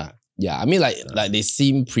gap lah. Yeah, I mean like they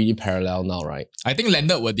seem pretty parallel now, right? I think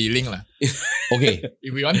landed will delink lah. Okay.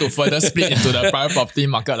 If we want to further split into the private property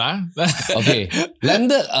market lah. Okay.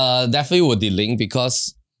 Landed definitely will delink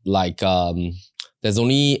because like there's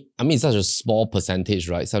only, I mean it's such a small percentage,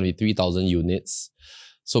 right? 73,000 units.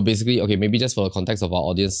 So basically, okay, maybe just for the context of our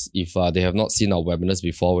audience, if they have not seen our webinars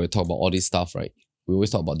before, we talk about all this stuff, right? We always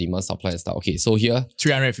talk about demand, supply and stuff. Okay, so here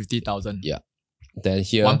 350,000. Yeah. Then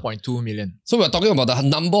here 1.2 million. So we're talking about the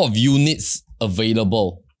number of units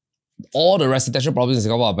available. All the residential properties in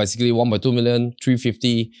Singapore are basically 1.2 million,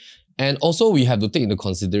 350. And also we have to take into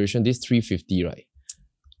consideration this 350, right?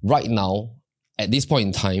 Right now, at this point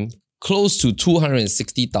in time, close to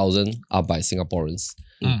 260,000 are by Singaporeans.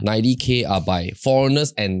 90K are by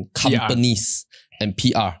foreigners and companies and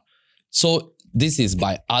PR. So this is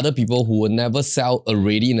by other people who will never sell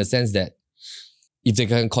already, in the sense that if they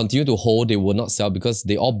can continue to hold, they will not sell because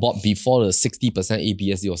they all bought before the 60%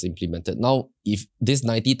 ABSD was implemented. Now, if this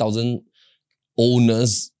 90,000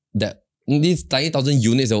 owners these 90,000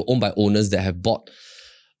 units that were owned by owners that have bought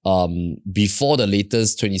before the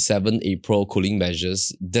latest 27 April cooling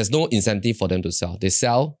measures, there's no incentive for them to sell. They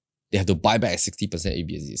sell, they have to buy back at 60%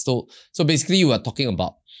 ABSD. So basically, we are talking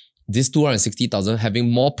about this 260,000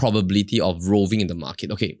 having more probability of roving in the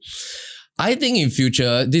market. Okay, I think in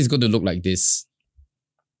future, this is going to look like this.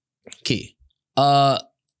 Okay.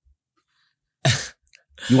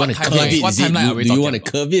 You want to curve it? What timeline are we do you talking want to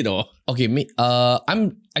about? curve it or? Okay,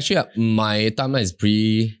 I'm actually, my timeline is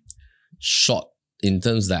pretty short in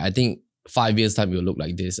terms that I think 5 years time it will look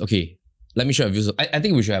like this. Okay, let me share a view. I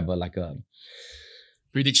think we should have like a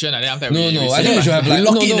prediction, and then after No, we I think we should have like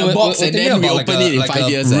lock it in a box and then we open it in 5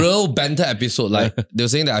 years. Real banter episode. Like they were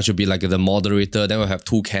saying that I should be like the moderator. Then we'll have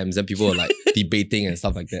two camps. Then people are like debating and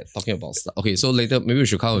stuff like that, talking about stuff. Okay, so later maybe we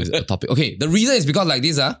should come up with a topic. Okay, the reason is because like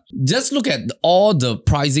this. Just look at all the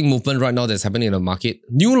pricing movement right now that's happening in the market.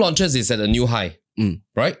 New launches is at a new high.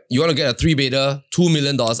 Right? You want to get a 3-bedder, $2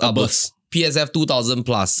 million upwards. PSF 2,000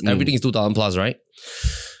 plus. Everything is 2,000 plus, right?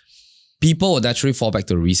 people will naturally fall back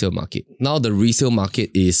to the resale market. Now the resale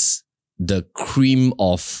market is the cream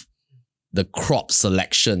of the crop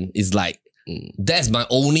selection. Is like, that's my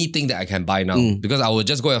only thing that I can buy now. Because I will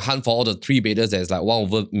just go and hunt for all the 3-beders that's like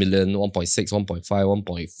 1/million, 1.6, 1.5,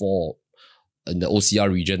 1.4 in the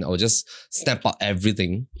OCR region. I will just snap up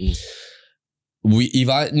everything. If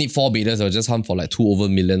I need 4-beders, I'll just hunt for like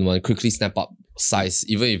 2/million one, quickly snap up size.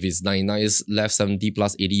 Even if it's 99 years left, 70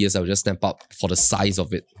 plus 80 years, I'll just snap up for the size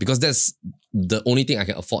of it. Because that's the only thing I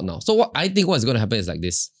can afford now. So what I think what's going to happen is like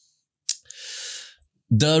this.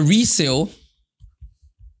 The resale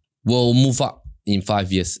will move up in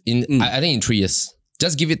 5 years. I think in 3 years.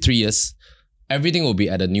 Just give it 3 years. Everything will be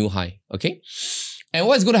at a new high. Okay? And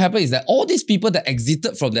what's going to happen is that all these people that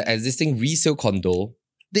exited from the existing resale condo,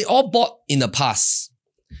 they all bought in the past.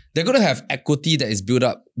 They're going to have equity that is built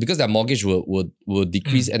up because their mortgage will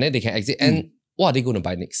decrease and then they can exit. And what are they going to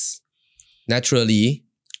buy next? Naturally,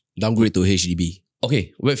 downgrade to HDB.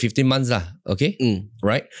 Okay, wait 15 months lah. Okay,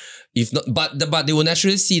 right? If not, but they will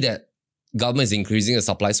naturally see that government is increasing the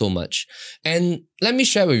supply so much. And let me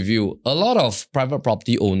share with you, a lot of private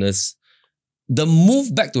property owners, the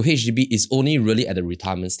move back to HDB is only really at the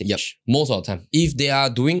retirement stage. Most of the time. If they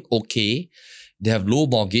are doing okay, they have low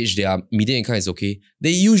mortgage, their median income is okay,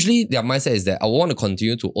 their mindset is that I want to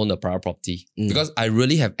continue to own a private property because I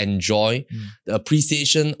really have enjoyed the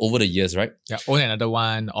appreciation over the years, right? Yeah, own another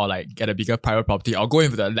one or like get a bigger private property or go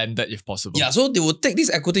into the landed if possible. Yeah, so they will take this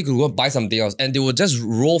equity to go buy something else and they will just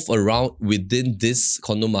rove around within this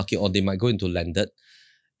condo market or they might go into landed.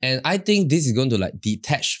 And I think this is going to like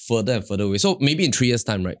detach further and further away. So maybe in 3 years'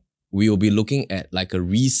 time, right, we will be looking at like a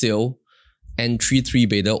resale entry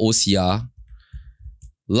 3-bedder OCR,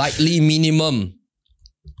 likely minimum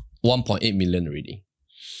 1.8 million already.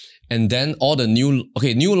 And then all the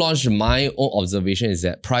new launch, my own observation is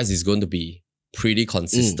that price is going to be pretty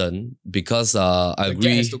consistent because I agree. The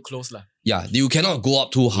gap is too close lah. Yeah, you cannot go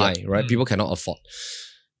up too high, right? People cannot afford.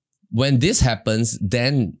 When this happens,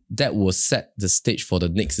 then that will set the stage for the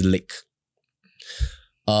next leg.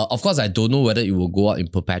 Of course, I don't know whether it will go out in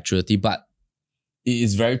perpetuity, but it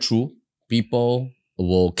is very true. People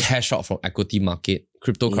will cash out from equity market,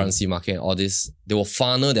 cryptocurrency market, and all this. They will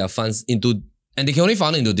funnel their funds into, and they can only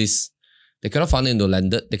funnel into this. They cannot funnel into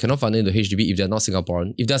landed. They cannot funnel into HDB if they're not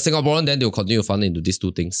Singaporean. If they're Singaporean, then they will continue to funnel into these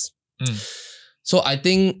two things. So I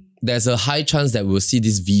think there's a high chance that we'll see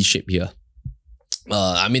this V shape here.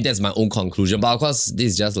 I mean, that's my own conclusion. But of course,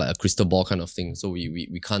 this is just like a crystal ball kind of thing. So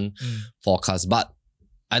we can't forecast. But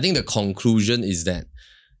I think the conclusion is that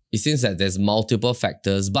it seems that there's multiple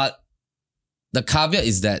factors. But the caveat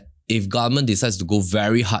is that if government decides to go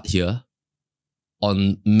very hard here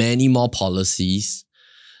on many more policies,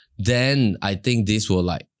 then I think this will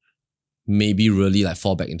like maybe really like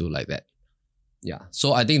fall back into like that. Yeah.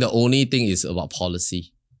 So I think the only thing is about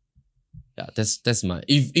policy. Yeah, that's my...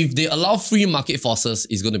 If they allow free market forces,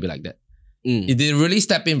 it's going to be like that. If they really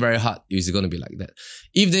step in very hard, it's going to be like that.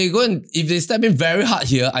 If they step in very hard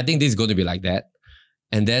here, I think this is going to be like that.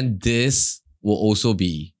 And then this will also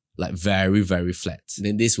be like very, very flat.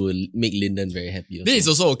 Then this will make Lyndon very happy also. This is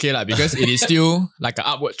also okay lah because it is still like an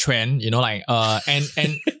upward trend, you know, like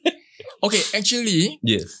and okay, actually,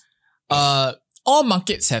 yes. All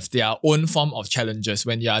markets have their own form of challenges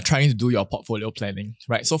when you are trying to do your portfolio planning,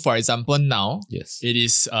 right? So for example, now it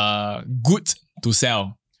is good to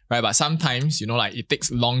sell, right? But sometimes, you know, like it takes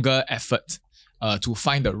longer effort to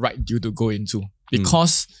find the right deal to go into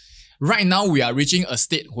because right now we are reaching a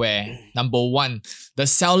state where number one, the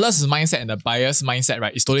seller's mindset and the buyer's mindset,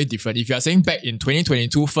 right, is totally different. If you are saying back in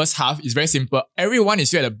 2022, first half, it's very simple. Everyone is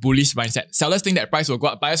still at a bullish mindset. Sellers think that price will go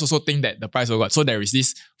up. Buyers also think that the price will go up. So there is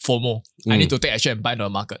this FOMO. I need to take action and buy the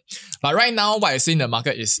market. But right now, what I see in the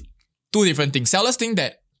market is two different things. Sellers think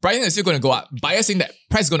that pricing is still going to go up. Buyers think that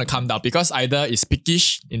price is going to come down because either it's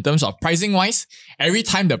pickish in terms of pricing wise. Every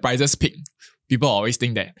time the prices peak, people always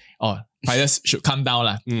think that, prices should come down,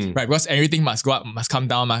 right? Because everything must go up, must come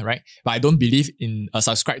down, right? But I don't believe in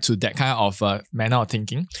subscribe to that kind of manner of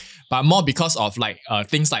thinking. But more because of like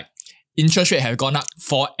things like interest rate have gone up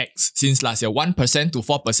 4x since last year, 1% to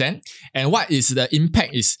 4%. And what is the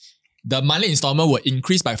impact is the monthly installment will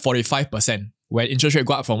increase by 45% when interest rate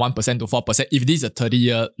go up from 1% to 4% if this is a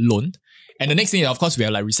 30-year loan. And the next thing is, of course, we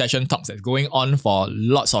have like recession talks that's going on for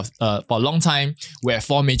for a long time. We have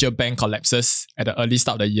 4 major bank collapses at the early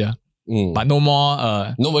start of the year. But no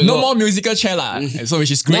more musical chair lah. So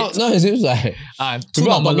which is great. Now it seems like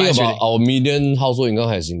people are talking about our median household income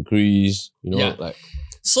has increased. You know, like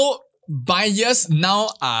so buyers now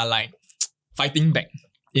are like fighting back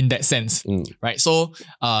in that sense, right? So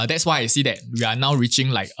that's why I see that we are now reaching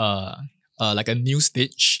like a new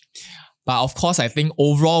stage. But of course, I think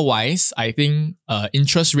overall wise, I think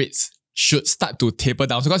interest rates should start to taper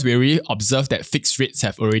down. So because we already observed that fixed rates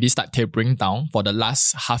have already started tapering down for the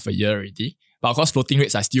last half a year already. But of course, floating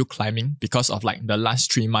rates are still climbing because of like the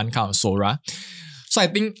last 3 month kind of SORA. So I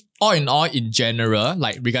think all in all, in general,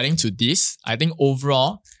 like regarding to this, I think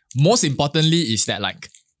overall, most importantly is that like,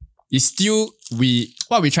 it's still,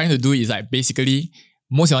 what we're trying to do is like basically,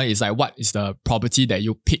 most importantly is like what is the property that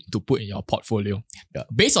you pick to put in your portfolio. Yeah.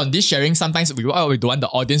 Based on this sharing, sometimes what we don't want the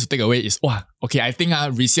audience to take away is, okay, I think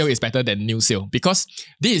resale is better than new sale, because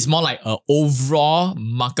this is more like an overall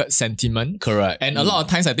market sentiment. Correct. And a lot of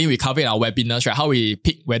times I think we cover in our webinars, right? How we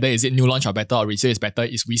pick whether is it new launch or better or resale is better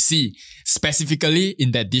is we see specifically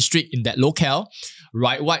in that district, in that locale,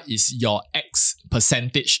 right? What is your X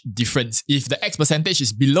percentage difference? If the X percentage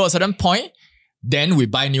is below a certain point, then we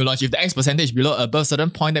buy new launch. If the X percentage below above a certain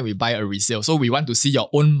point, then we buy a resale. So we want to see your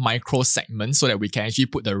own micro segment so that we can actually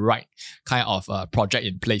put the right kind of project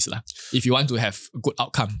in place if you want to have a good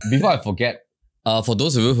outcome. Before I forget, for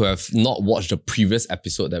those of you who have not watched the previous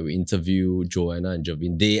episode that we interviewed Joanna and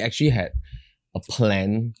Jevin, they actually had a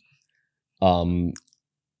plan.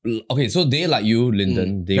 Okay, so they, like you,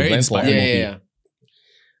 Lyndon, they Very went for inspiring. MOP.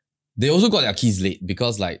 They also got their keys late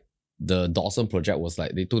because like the Dawson project was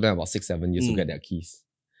like, they took them about 6-7 years to get their keys.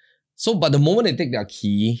 So, but the moment they take their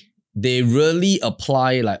key, they really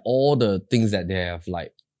apply like all the things that they have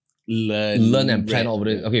like learn and plan over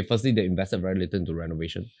it. Okay, firstly, they invested very little into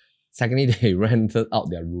renovation. Secondly, they rented out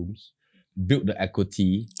their rooms, built the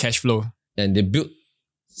equity. Cash flow. And they built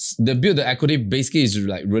the equity basically is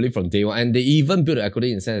like really from day one. And they even built the equity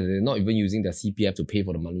in the sense that they're not even using their CPF to pay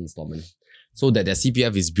for the money installment. So that their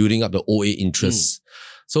CPF is building up the OA interest.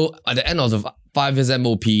 So at the end of the 5 years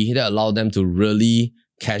MOP, that allowed them to really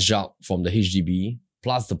cash out from the HDB,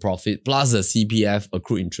 plus the profit, plus the CPF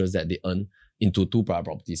accrued interest that they earn into 2 private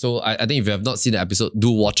properties. So I think if you have not seen the episode,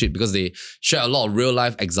 do watch it because they share a lot of real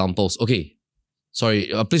life examples. Okay, sorry,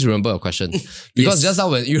 please remember your question. Because just now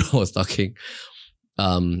when you was talking,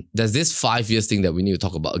 there's this 5 years thing that we need to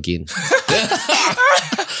talk about again.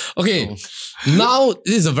 Okay, now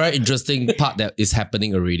this is a very interesting part that is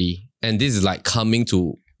happening already. And this is like coming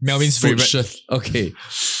to Melvin's favorite. Okay.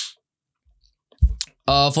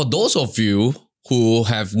 For those of you who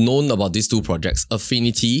have known about these 2 projects,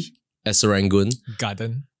 Affinity at Serangoon.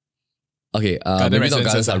 Garden. Okay, maybe not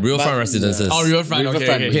gardens, Riverfront Residences. Oh, Riverfront.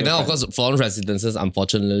 Okay, now of course, Florence Residences,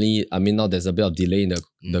 unfortunately, I mean now there's a bit of delay in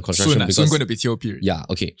the construction. Soon going to be TOP. Yeah,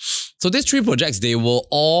 okay. So these 3 projects, they were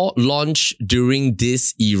all launched during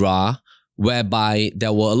this era whereby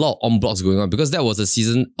there were a lot of en blocs going on because that was a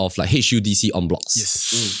season of like HUDC en blocs.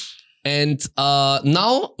 Yes. And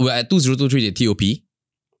now we're at 2023, the TOP.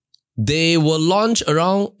 They were launched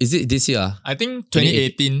around, is it this year? I think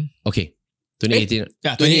 2018. Okay. 2018.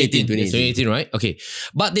 Yeah, 2018. 2018, right? Okay.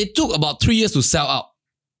 But they took about 3 years to sell out.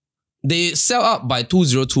 They sell out by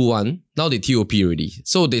 2021. Now they TOP already.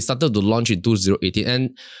 So they started to launch in 2018.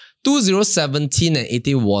 And 2017 and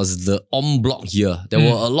 18 was the en bloc year. There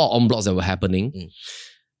were a lot of en blocs that were happening.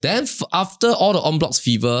 Then after all the en blocs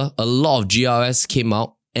fever, a lot of GRS came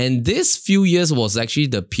out. And this few years was actually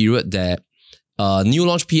the period that new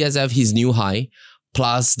launch PSF hits new high,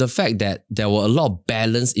 plus the fact that there were a lot of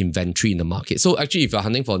balanced inventory in the market. So actually, if you're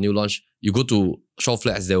hunting for a new launch, you go to short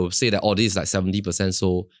flats, they will say that, oh, this is like 70%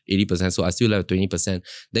 so, 80% so, I still have 20%.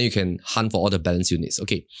 Then you can hunt for all the balanced units.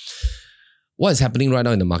 Okay. What is happening right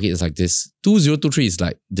now in the market is like this. 2023 is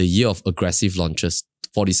like the year of aggressive launches,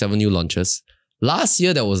 47 new launches. Last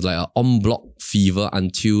year, there was like an en bloc fever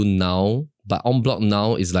until now, but en bloc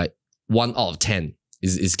now is like 1 out of 10.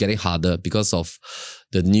 Is getting harder because of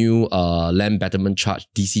the new land betterment charge,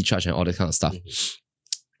 DC charge and all that kind of stuff.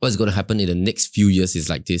 What's going to happen in the next few years is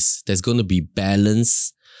like this. There's going to be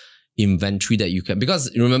balanced inventory that you can...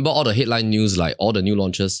 Because remember all the headline news, like all the new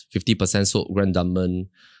launches, 50% sold Grand Diamond,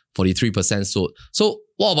 43% sold. So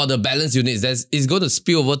what about the balanced units? It's going to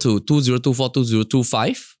spill over to 2024,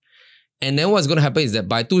 2025. And then what's going to happen is that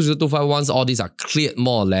by 2025, once all these are cleared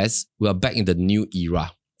more or less, we are back in the new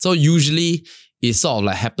era. So usually it sort of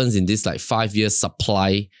like happens in this like 5 year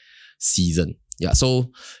supply season. Yeah.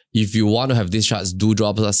 So if you want to have these charts, do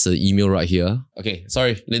drop us an email right here. Okay.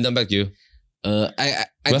 Sorry, Lyndon, back to you. I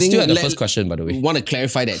We're think still at the first question, by the way. Want to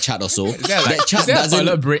clarify that chart also. That chart doesn't...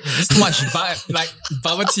 toilet break. There's too much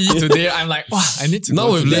bubble tea today. I'm like, wow, I need to now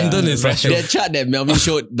go with Lyndon is right. That chart that Melvin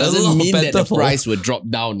showed doesn't mean that the price will drop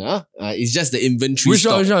down. It's just the inventory Which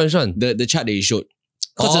stock. one? The chart that he showed.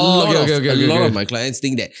 Because Oh, a lot okay. of my clients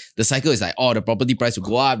think that the cycle is like, oh, the property price will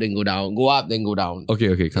go up, then go down, go up, then go down.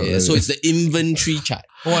 Okay. Come Yeah, so it's the inventory chart.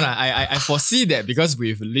 I foresee that because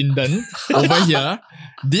with Lyndon over here,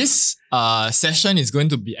 this session is going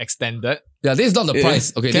to be extended. Yeah, this is not the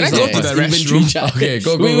price. Okay, Can this I is go not to the the price. Inventory restroom? chart. Okay,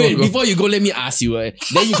 go. Wait, before you go, let me ask you. Then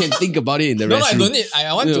you can think about it in the No, restroom. I don't need.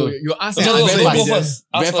 I want to. You ask me. No, I go very first. fast.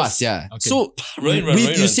 Very fast, yeah. Okay. So,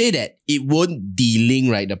 you say that it won't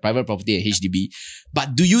de-link, right, the private property and HDB.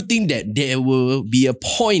 But do you think that there will be a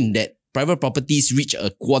point that private properties reach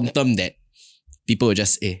a quantum that people will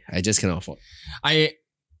just, I just cannot afford?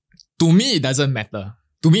 To me, it doesn't matter.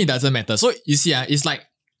 So you see, it's like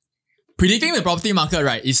predicting the property market,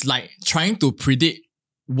 right? It's like trying to predict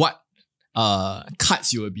what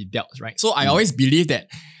cards you will be dealt, right? So I always believe that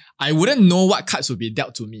I wouldn't know what cards will be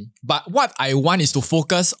dealt to me. But what I want is to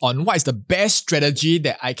focus on what is the best strategy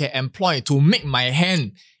that I can employ to make my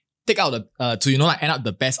hand take out end up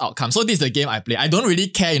the best outcome. So this is the game I play. I don't really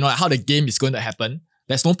care, how the game is going to happen.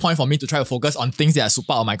 There's no point for me to try to focus on things that are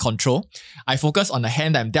super out of my control. I focus on the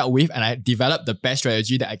hand that I'm dealt with and I develop the best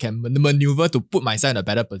strategy that I can maneuver to put myself in a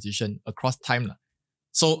better position across time.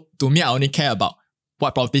 So to me, I only care about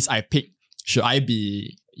what properties I pick. Should I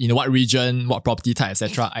be in what region, what property type,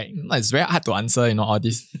 etc. It's very hard to answer, all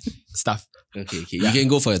this stuff. Okay. You can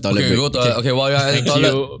go for a toilet break. Go to okay, while you're at the Thank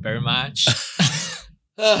toilet. you very much.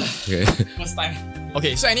 Okay. First time.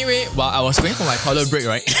 Okay, so anyway, while I was going for my toilet break,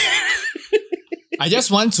 right? I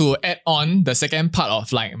just want to add on the second part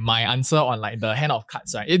of my answer on the hand of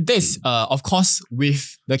cards, right? This of course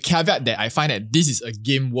with the caveat that I find that this is a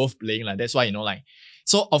game worth playing. That's why,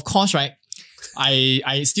 so of course, right,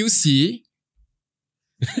 I still see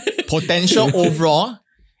potential overall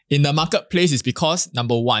in the marketplace is because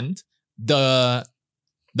number one, the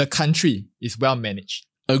country is well managed.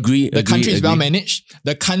 Agree. The country is well managed.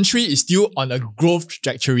 The country is still on a growth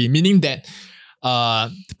trajectory, meaning that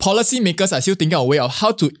policymakers are still thinking of a way of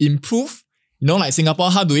how to improve. Like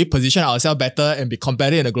Singapore, how do we position ourselves better and be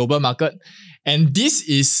competitive in the global market? And this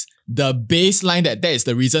is the baseline that is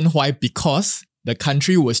the reason why, because the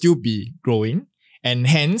country will still be growing and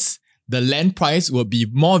hence the land price will be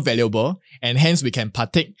more valuable and hence we can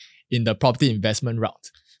partake in the property investment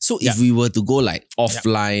route. So if we were to go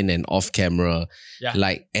offline and off camera,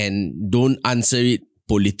 and don't answer it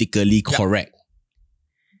politically correct,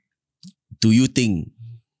 do you think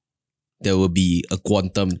there will be a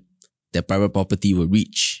quantum that private property will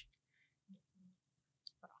reach?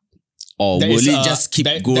 Or will it just keep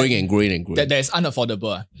growing and growing? That is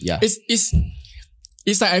unaffordable. Yeah.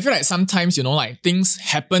 It's like, I feel like sometimes, things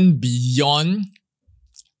happen beyond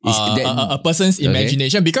a person's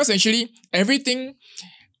imagination because actually everything,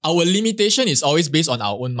 our limitation is always based on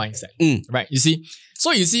our own mindset, right? You see? So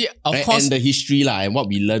you see, of course... And the history and what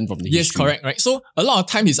we learn from the history. Yes, correct, right? So a lot of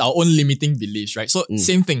times it's our own limiting beliefs, right? So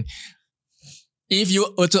same thing. If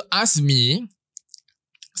you were to ask me,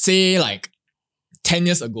 say 10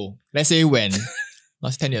 years ago, let's say when...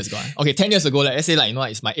 not 10 years ago. Okay, 10 years ago, let's say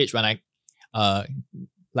it's my age when I...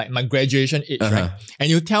 my graduation age, right? And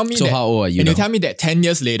you tell me how old are you And now? you tell me that 10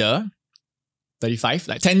 years later, 35,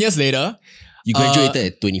 10 years later... You graduated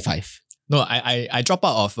at 25. No, I dropped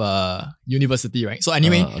out of university, right? So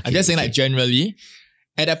anyway, I'm just saying generally,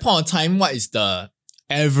 at that point of time, what is the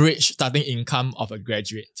average starting income of a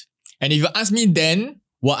graduate? And if you ask me then,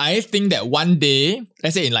 will I think that one day,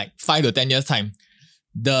 let's say in 5 to 10 years time,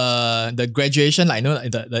 the graduation,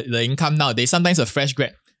 the income nowadays, sometimes a fresh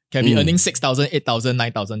grad can be earning $6,000,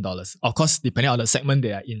 $8,000, $9,000. Of course, depending on the segment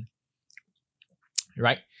they are in.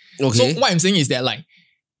 Right? Okay. So what I'm saying is that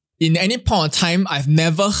in any point of time, I've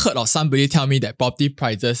never heard of somebody tell me that property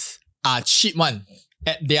prices are cheap one.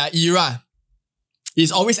 At their era,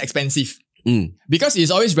 it's always expensive. Because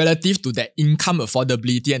it's always relative to their income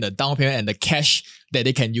affordability and the down payment and the cash that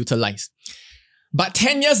they can utilize. But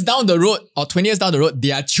 10 years down the road or 20 years down the road,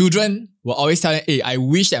 their children will always tell them, hey, I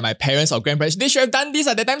wish that my parents or grandparents, they should have done this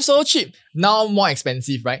at that time so cheap. Now more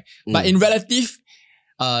expensive, right? But in relative,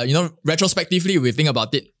 retrospectively, we think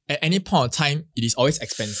about it, at any point of time, it is always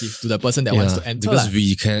expensive to the person that wants to enter. Because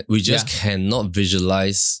we just cannot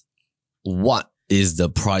visualize what is the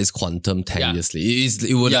price quantum 10 years later.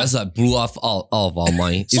 It would just blew off out of our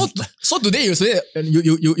mind. So today you say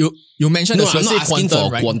you mentioned no, the I'm not asking quantum,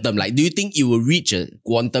 for a quantum. Do you think it will reach a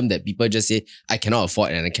quantum that people just say, I cannot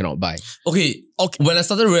afford and I cannot buy? Okay. When I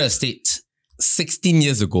started real estate 16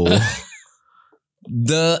 years ago,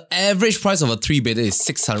 the average price of a 3-bedder is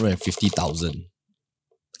 650,000.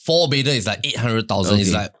 4-bedder is 800,000. Okay.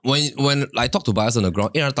 It's when I talk to buyers on the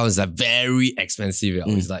ground, 800,000 is very expensive.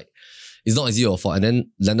 It's not easy to afford. And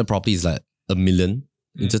then landed property is $1 million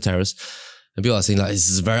into terrace. And people are saying like,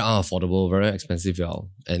 it's very unaffordable, very expensive,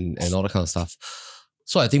 and all that kind of stuff.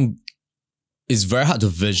 So I think it's very hard to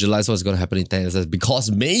visualize what's going to happen in 10 years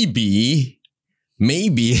because maybe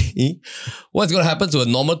what's going to happen to a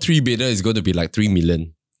normal 3-bedder is going to be like 3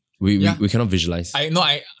 million. We cannot visualize.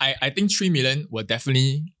 I think 3 million will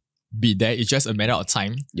definitely be there. It's just a matter of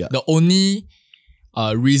time. Yeah. The only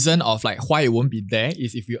reason of like why it won't be there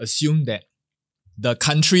is if you assume that the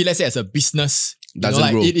country, let's say as a business,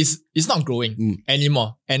 doesn't grow. It's not growing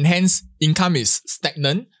anymore, and hence income is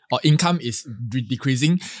stagnant or income is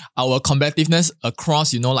decreasing. Our competitiveness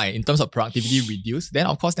across, in terms of productivity reduced. Then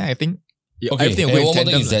of course, then I think everything will go in one more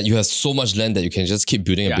tandem. thing is that you have so much land that you can just keep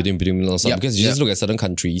building and building non-stop. Because you just look at certain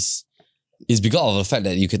countries, it's because of the fact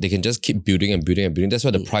that they can just keep building and building and building. That's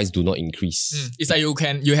why the price do not increase. It's like you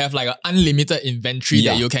have like an unlimited inventory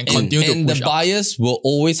that you can continue to push. And the buyers will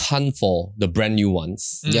always hunt for the brand new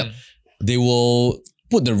ones. They will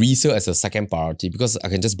put the resale as a second priority because I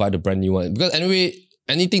can just buy the brand new one. Because anyway,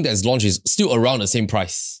 anything that's launched is still around the same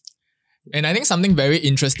price. And I think something very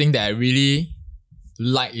interesting that I really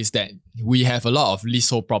like is that we have a lot of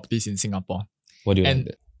leasehold properties in Singapore. What do you mean?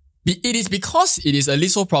 It is because it is a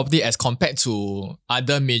leasehold property as compared to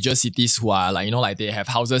other major cities who are like they have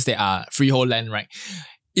houses that are freehold land, right?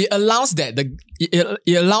 It allows that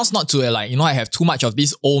it allows not to I have too much of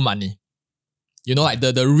this old money.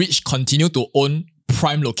 The rich continue to own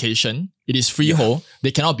prime location. It is freehold. They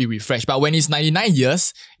cannot be refreshed. But when it's 99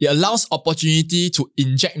 years, it allows opportunity to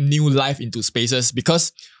inject new life into spaces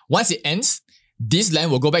because once it ends, this land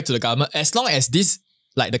will go back to the government as long as this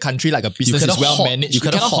the country, like a business is well managed. You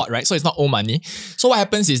cannot hoard, right? So it's not old money. So what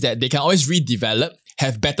happens is that they can always redevelop,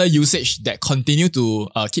 have better usage that continue to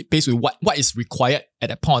keep pace with what is required at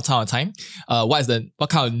that point of time. What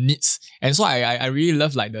kind of needs. And so I really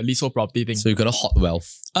love the leasehold property thing. So you cannot hoard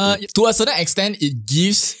wealth. To a certain extent, it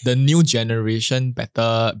gives the new generation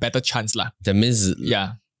better chance lah. That means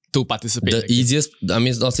to participate. The easiest, I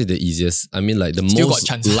mean, not say the easiest. I mean the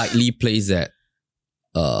most likely place that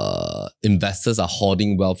investors are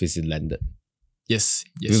hoarding wealth is in landed. Yes,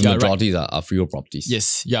 because majority are freehold properties.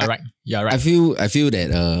 Yes, you're right. I feel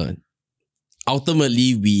that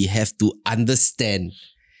ultimately we have to understand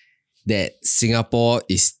that Singapore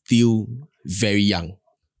is still very young.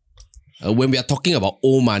 When we are talking about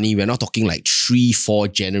old money, we're not talking like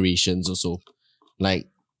 3-4 generations or so. Like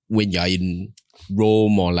when you're in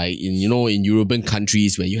Rome or like in European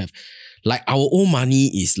countries where you have our old money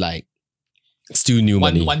is still new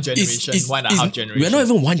money. One generation, 1.5 generation. We're not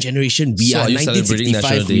even one generation. We are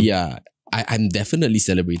 1965. We are. I'm definitely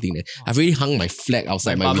celebrating that. I've already hung my flag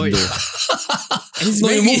outside my window.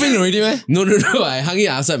 You're moving already, man? No. I hung it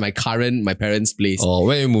outside my parents' place. Oh,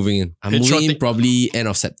 where are you moving in? I'm moving in probably end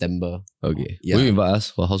of September. Okay. Yeah. Will you invite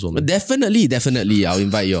us for housewarming? Definitely. I'll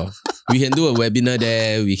invite you. We can do a webinar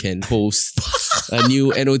there. We can post a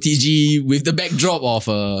new NOTG with the backdrop of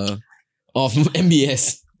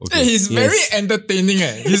MBS. Okay. He's very entertaining.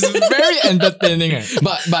 He's very entertaining.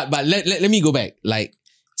 But let me go back.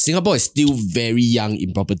 Singapore is still very young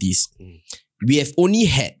in properties. We have only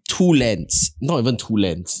had 2 lands, not even 2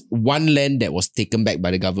 lands. 1 land that was taken back by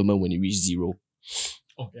the government when it reached 0.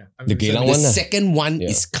 Oh yeah, the Geylang The one. second one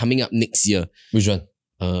is coming up next year. Which one?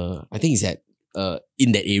 I think it's at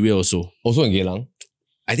in that area also. Also in Geylang.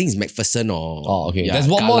 I think it's MacPherson or okay. Yeah, There's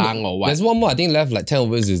one Kallang more. Or what. There's one more. I think left 10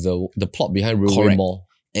 overs is the plot behind Railway Mall.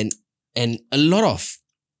 And a lot of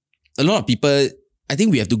people, I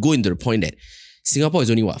think we have to go into the point that Singapore is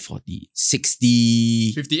only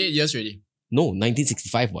 58 years already. No,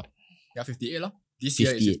 1965 what? Yeah, 58 lah. This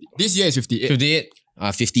year is 58. 58.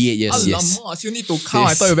 58 years, yes. I still need to count.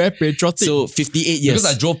 Yes. I thought you were very patriotic. So 58 years.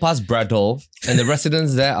 Because I drove past Bradhall and the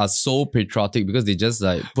residents there are so patriotic because they just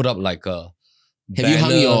put up a Have you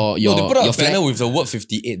hung your they put up your a banner flag? with the word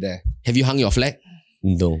 58 there. Have you hung your flag?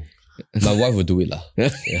 No. My wife will do it lah. Yeah.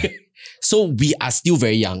 So we are still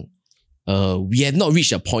very young. We have not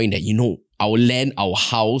reached a point that, our land, our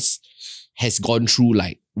house has gone through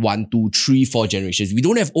 1, 2, 3, 4 generations. We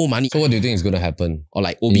don't have old money. So what do you think is going to happen? Or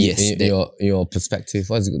OBS. In your perspective,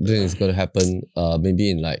 what do you think is going to happen maybe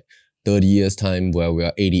in 30 years time where we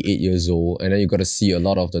are 88 years old and then you got to see a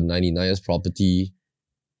lot of the 99 years property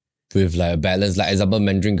with a balance. Example,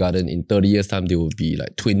 Mandarin Garden, in 30 years time, they will be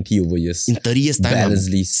 20 over years. In 30 years time,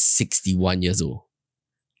 balancedly. I'm 61 years old.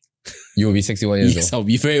 You will be 61 years old? Yes, I'll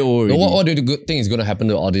be very old already. What do you think is going to happen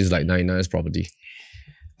to all these 99 years property?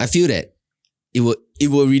 I feel that it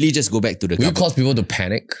will really just go back to the government. Will it cause people to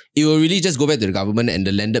panic? It will really just go back to the government and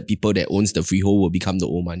the landed people that owns the freehold will become the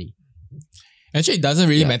old money. Actually, it doesn't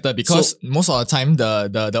really Yeah. matter because most of the time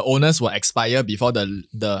the owners will expire before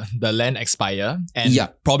the land expire, and Yeah.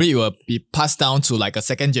 probably it will be passed down to like a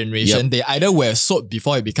second generation. They either will have sold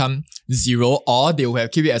before it become zero, or they will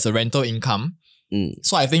have keep it as a rental income.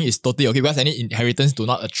 So I think it's totally okay because any inheritance do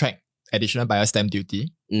not attract additional buyer stamp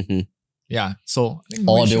duty. Mm-hmm. Yeah, so I think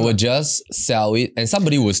no Or they issue. will just sell it and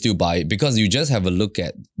somebody will still buy it because you just have a look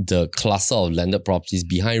at the cluster of landed properties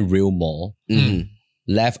behind Rail Mall. Mm-hmm.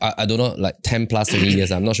 Left, I don't know, like 10 plus 20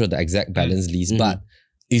 years. I'm not sure the exact balance lease, but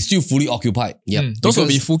it's still fully occupied. Those will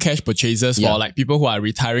be Because- full cash purchases for like people who are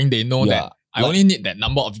retiring. They know Yeah. that I only need that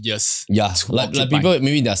number of years. Yeah, to like occupy. people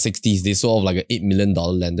maybe in their 60s, they sold off like a $8 million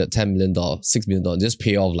landed, $10 million, $6 million, just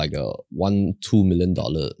pay off like a $1-2 million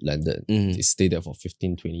landed. Mm-hmm. They stay there for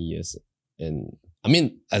 15, 20 years. And I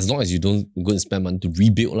mean, as long as you don't go and spend money to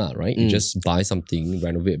rebuild, right? You just buy something,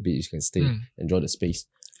 renovate a bit, you can stay, enjoy the space.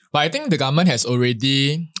 But I think the government has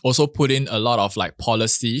already also put in a lot of like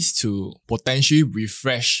policies to potentially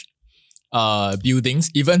refresh buildings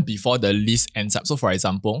even before the lease ends up. So for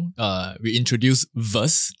example, we introduced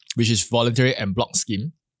VERS, which is voluntary en bloc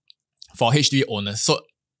scheme for HDB owners. So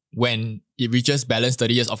when it reaches balance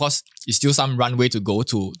 30 years, of course, it's still some runway to go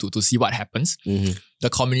to see what happens. The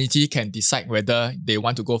community can decide whether they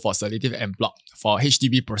want to go for selective en bloc for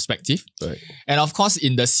HDB perspective. Right. And of course,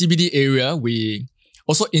 in the CBD area, we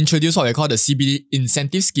also introduced what we call the CBD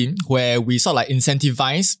incentive scheme, where we sort of like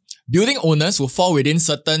incentivize building owners who fall within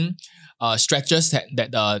certain stretches that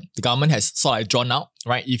the government has sort of like drawn out,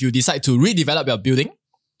 right? If you decide to redevelop your building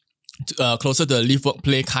closer to the live work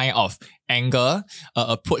play kind of angle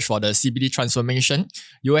approach for the CBD transformation,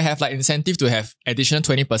 you will have like incentive to have additional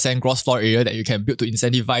 20% gross floor area that you can build to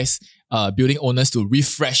incentivize building owners to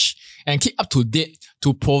refresh and keep up to date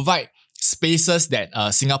to provide spaces that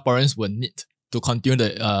Singaporeans will need to continue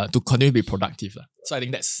to be productive. So I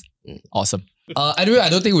think that's awesome. Anyway, I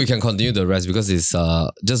don't think we can continue the rest because it's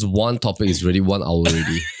just one topic is already 1 hour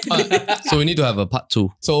already. So we need to have a part 2.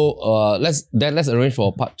 So let's arrange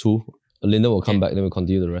for part 2. Lyndon will come back, then we'll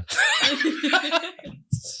continue the rest.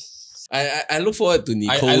 I look forward to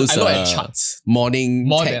Nicole's I look at charts. morning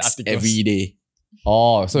More than text articles. every day.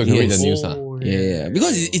 Oh, so you can read the Yes. news. Yeah.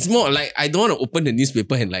 Because it's more like I don't want to open the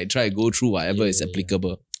newspaper and like try to go through whatever is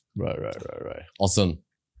applicable. Right. Awesome.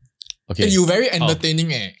 Okay. You very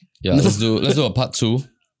entertaining Yeah, let's do a part 2.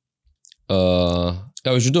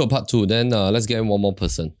 Yeah, we should do a part 2. Then let's get in one more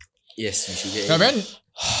person. Yes, we should get You're very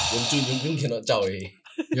you cannot tell.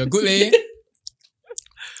 You're good, leh.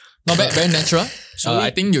 Not bad, very natural.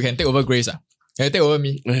 I think you can take over Grace. Can you take over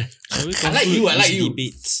me? I like you.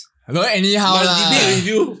 Debates. No, anyhow Must lah. debate with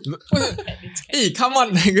you. Hey, come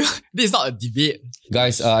on. This is not a debate.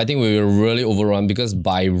 Guys, I think we were really overrun because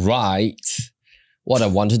by right, what I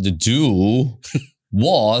wanted to do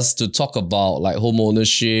was to talk about like home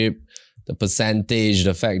ownership, the percentage,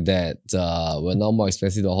 the fact that we're now more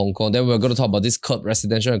expensive than Hong Kong. Then we're going to talk about this curb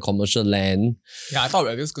residential and commercial land. Yeah, I thought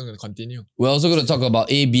we were just going to continue. We're also going to talk about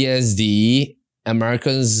ABSD,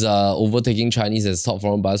 Americans overtaking Chinese as top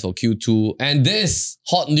foreign buyers for Q2. And this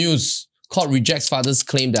hot news, court rejects father's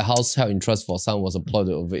claim that house held in trust for son was employed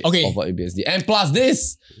over ABSD. And plus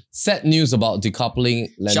this, sad news about decoupling.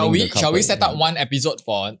 Shall we couple. set up one episode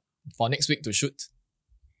for next week to shoot?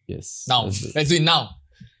 Yes. Now. Let's do it now.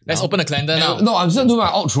 Let's open the calendar now. No, I'm just doing my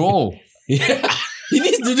outro. He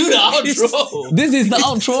needs to do the outro. This is the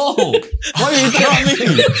outro. What are you telling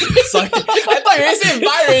me? Sorry. I thought you already said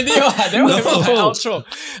bye already. Then what happened to my outro?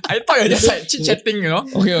 I thought you were just like chit-chatting, you know?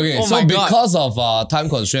 Okay. Oh So my God. because of time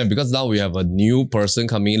constraint, because now we have a new person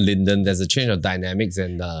coming in, Lyndon, there's a change of dynamics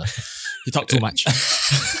and You talk too much.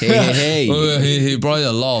 Hey. he brought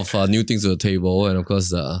a lot of new things to the table, and of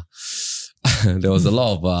course there was a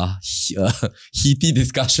lot of heaty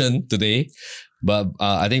discussion today. But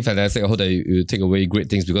I think fantastic. I hope that you take away great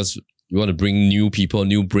things because we want to bring new people,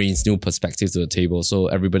 new brains, new perspectives to the table so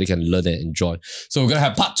everybody can learn and enjoy. So we're going to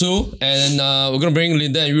have part 2 and we're going to bring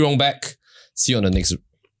Lyndon and Rong back. See you on the next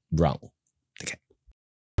round.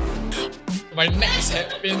 My neck is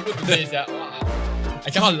painful today. I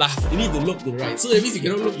cannot laugh. You need to look to the right. So that means you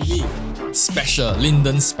cannot look at me. Special.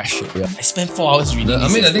 Lyndon special. Yeah. I spent 4 hours reading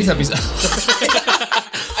the next episode.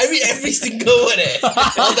 I read every single word.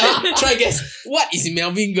 I was like, try to guess, what is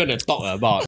Melvin gonna talk about?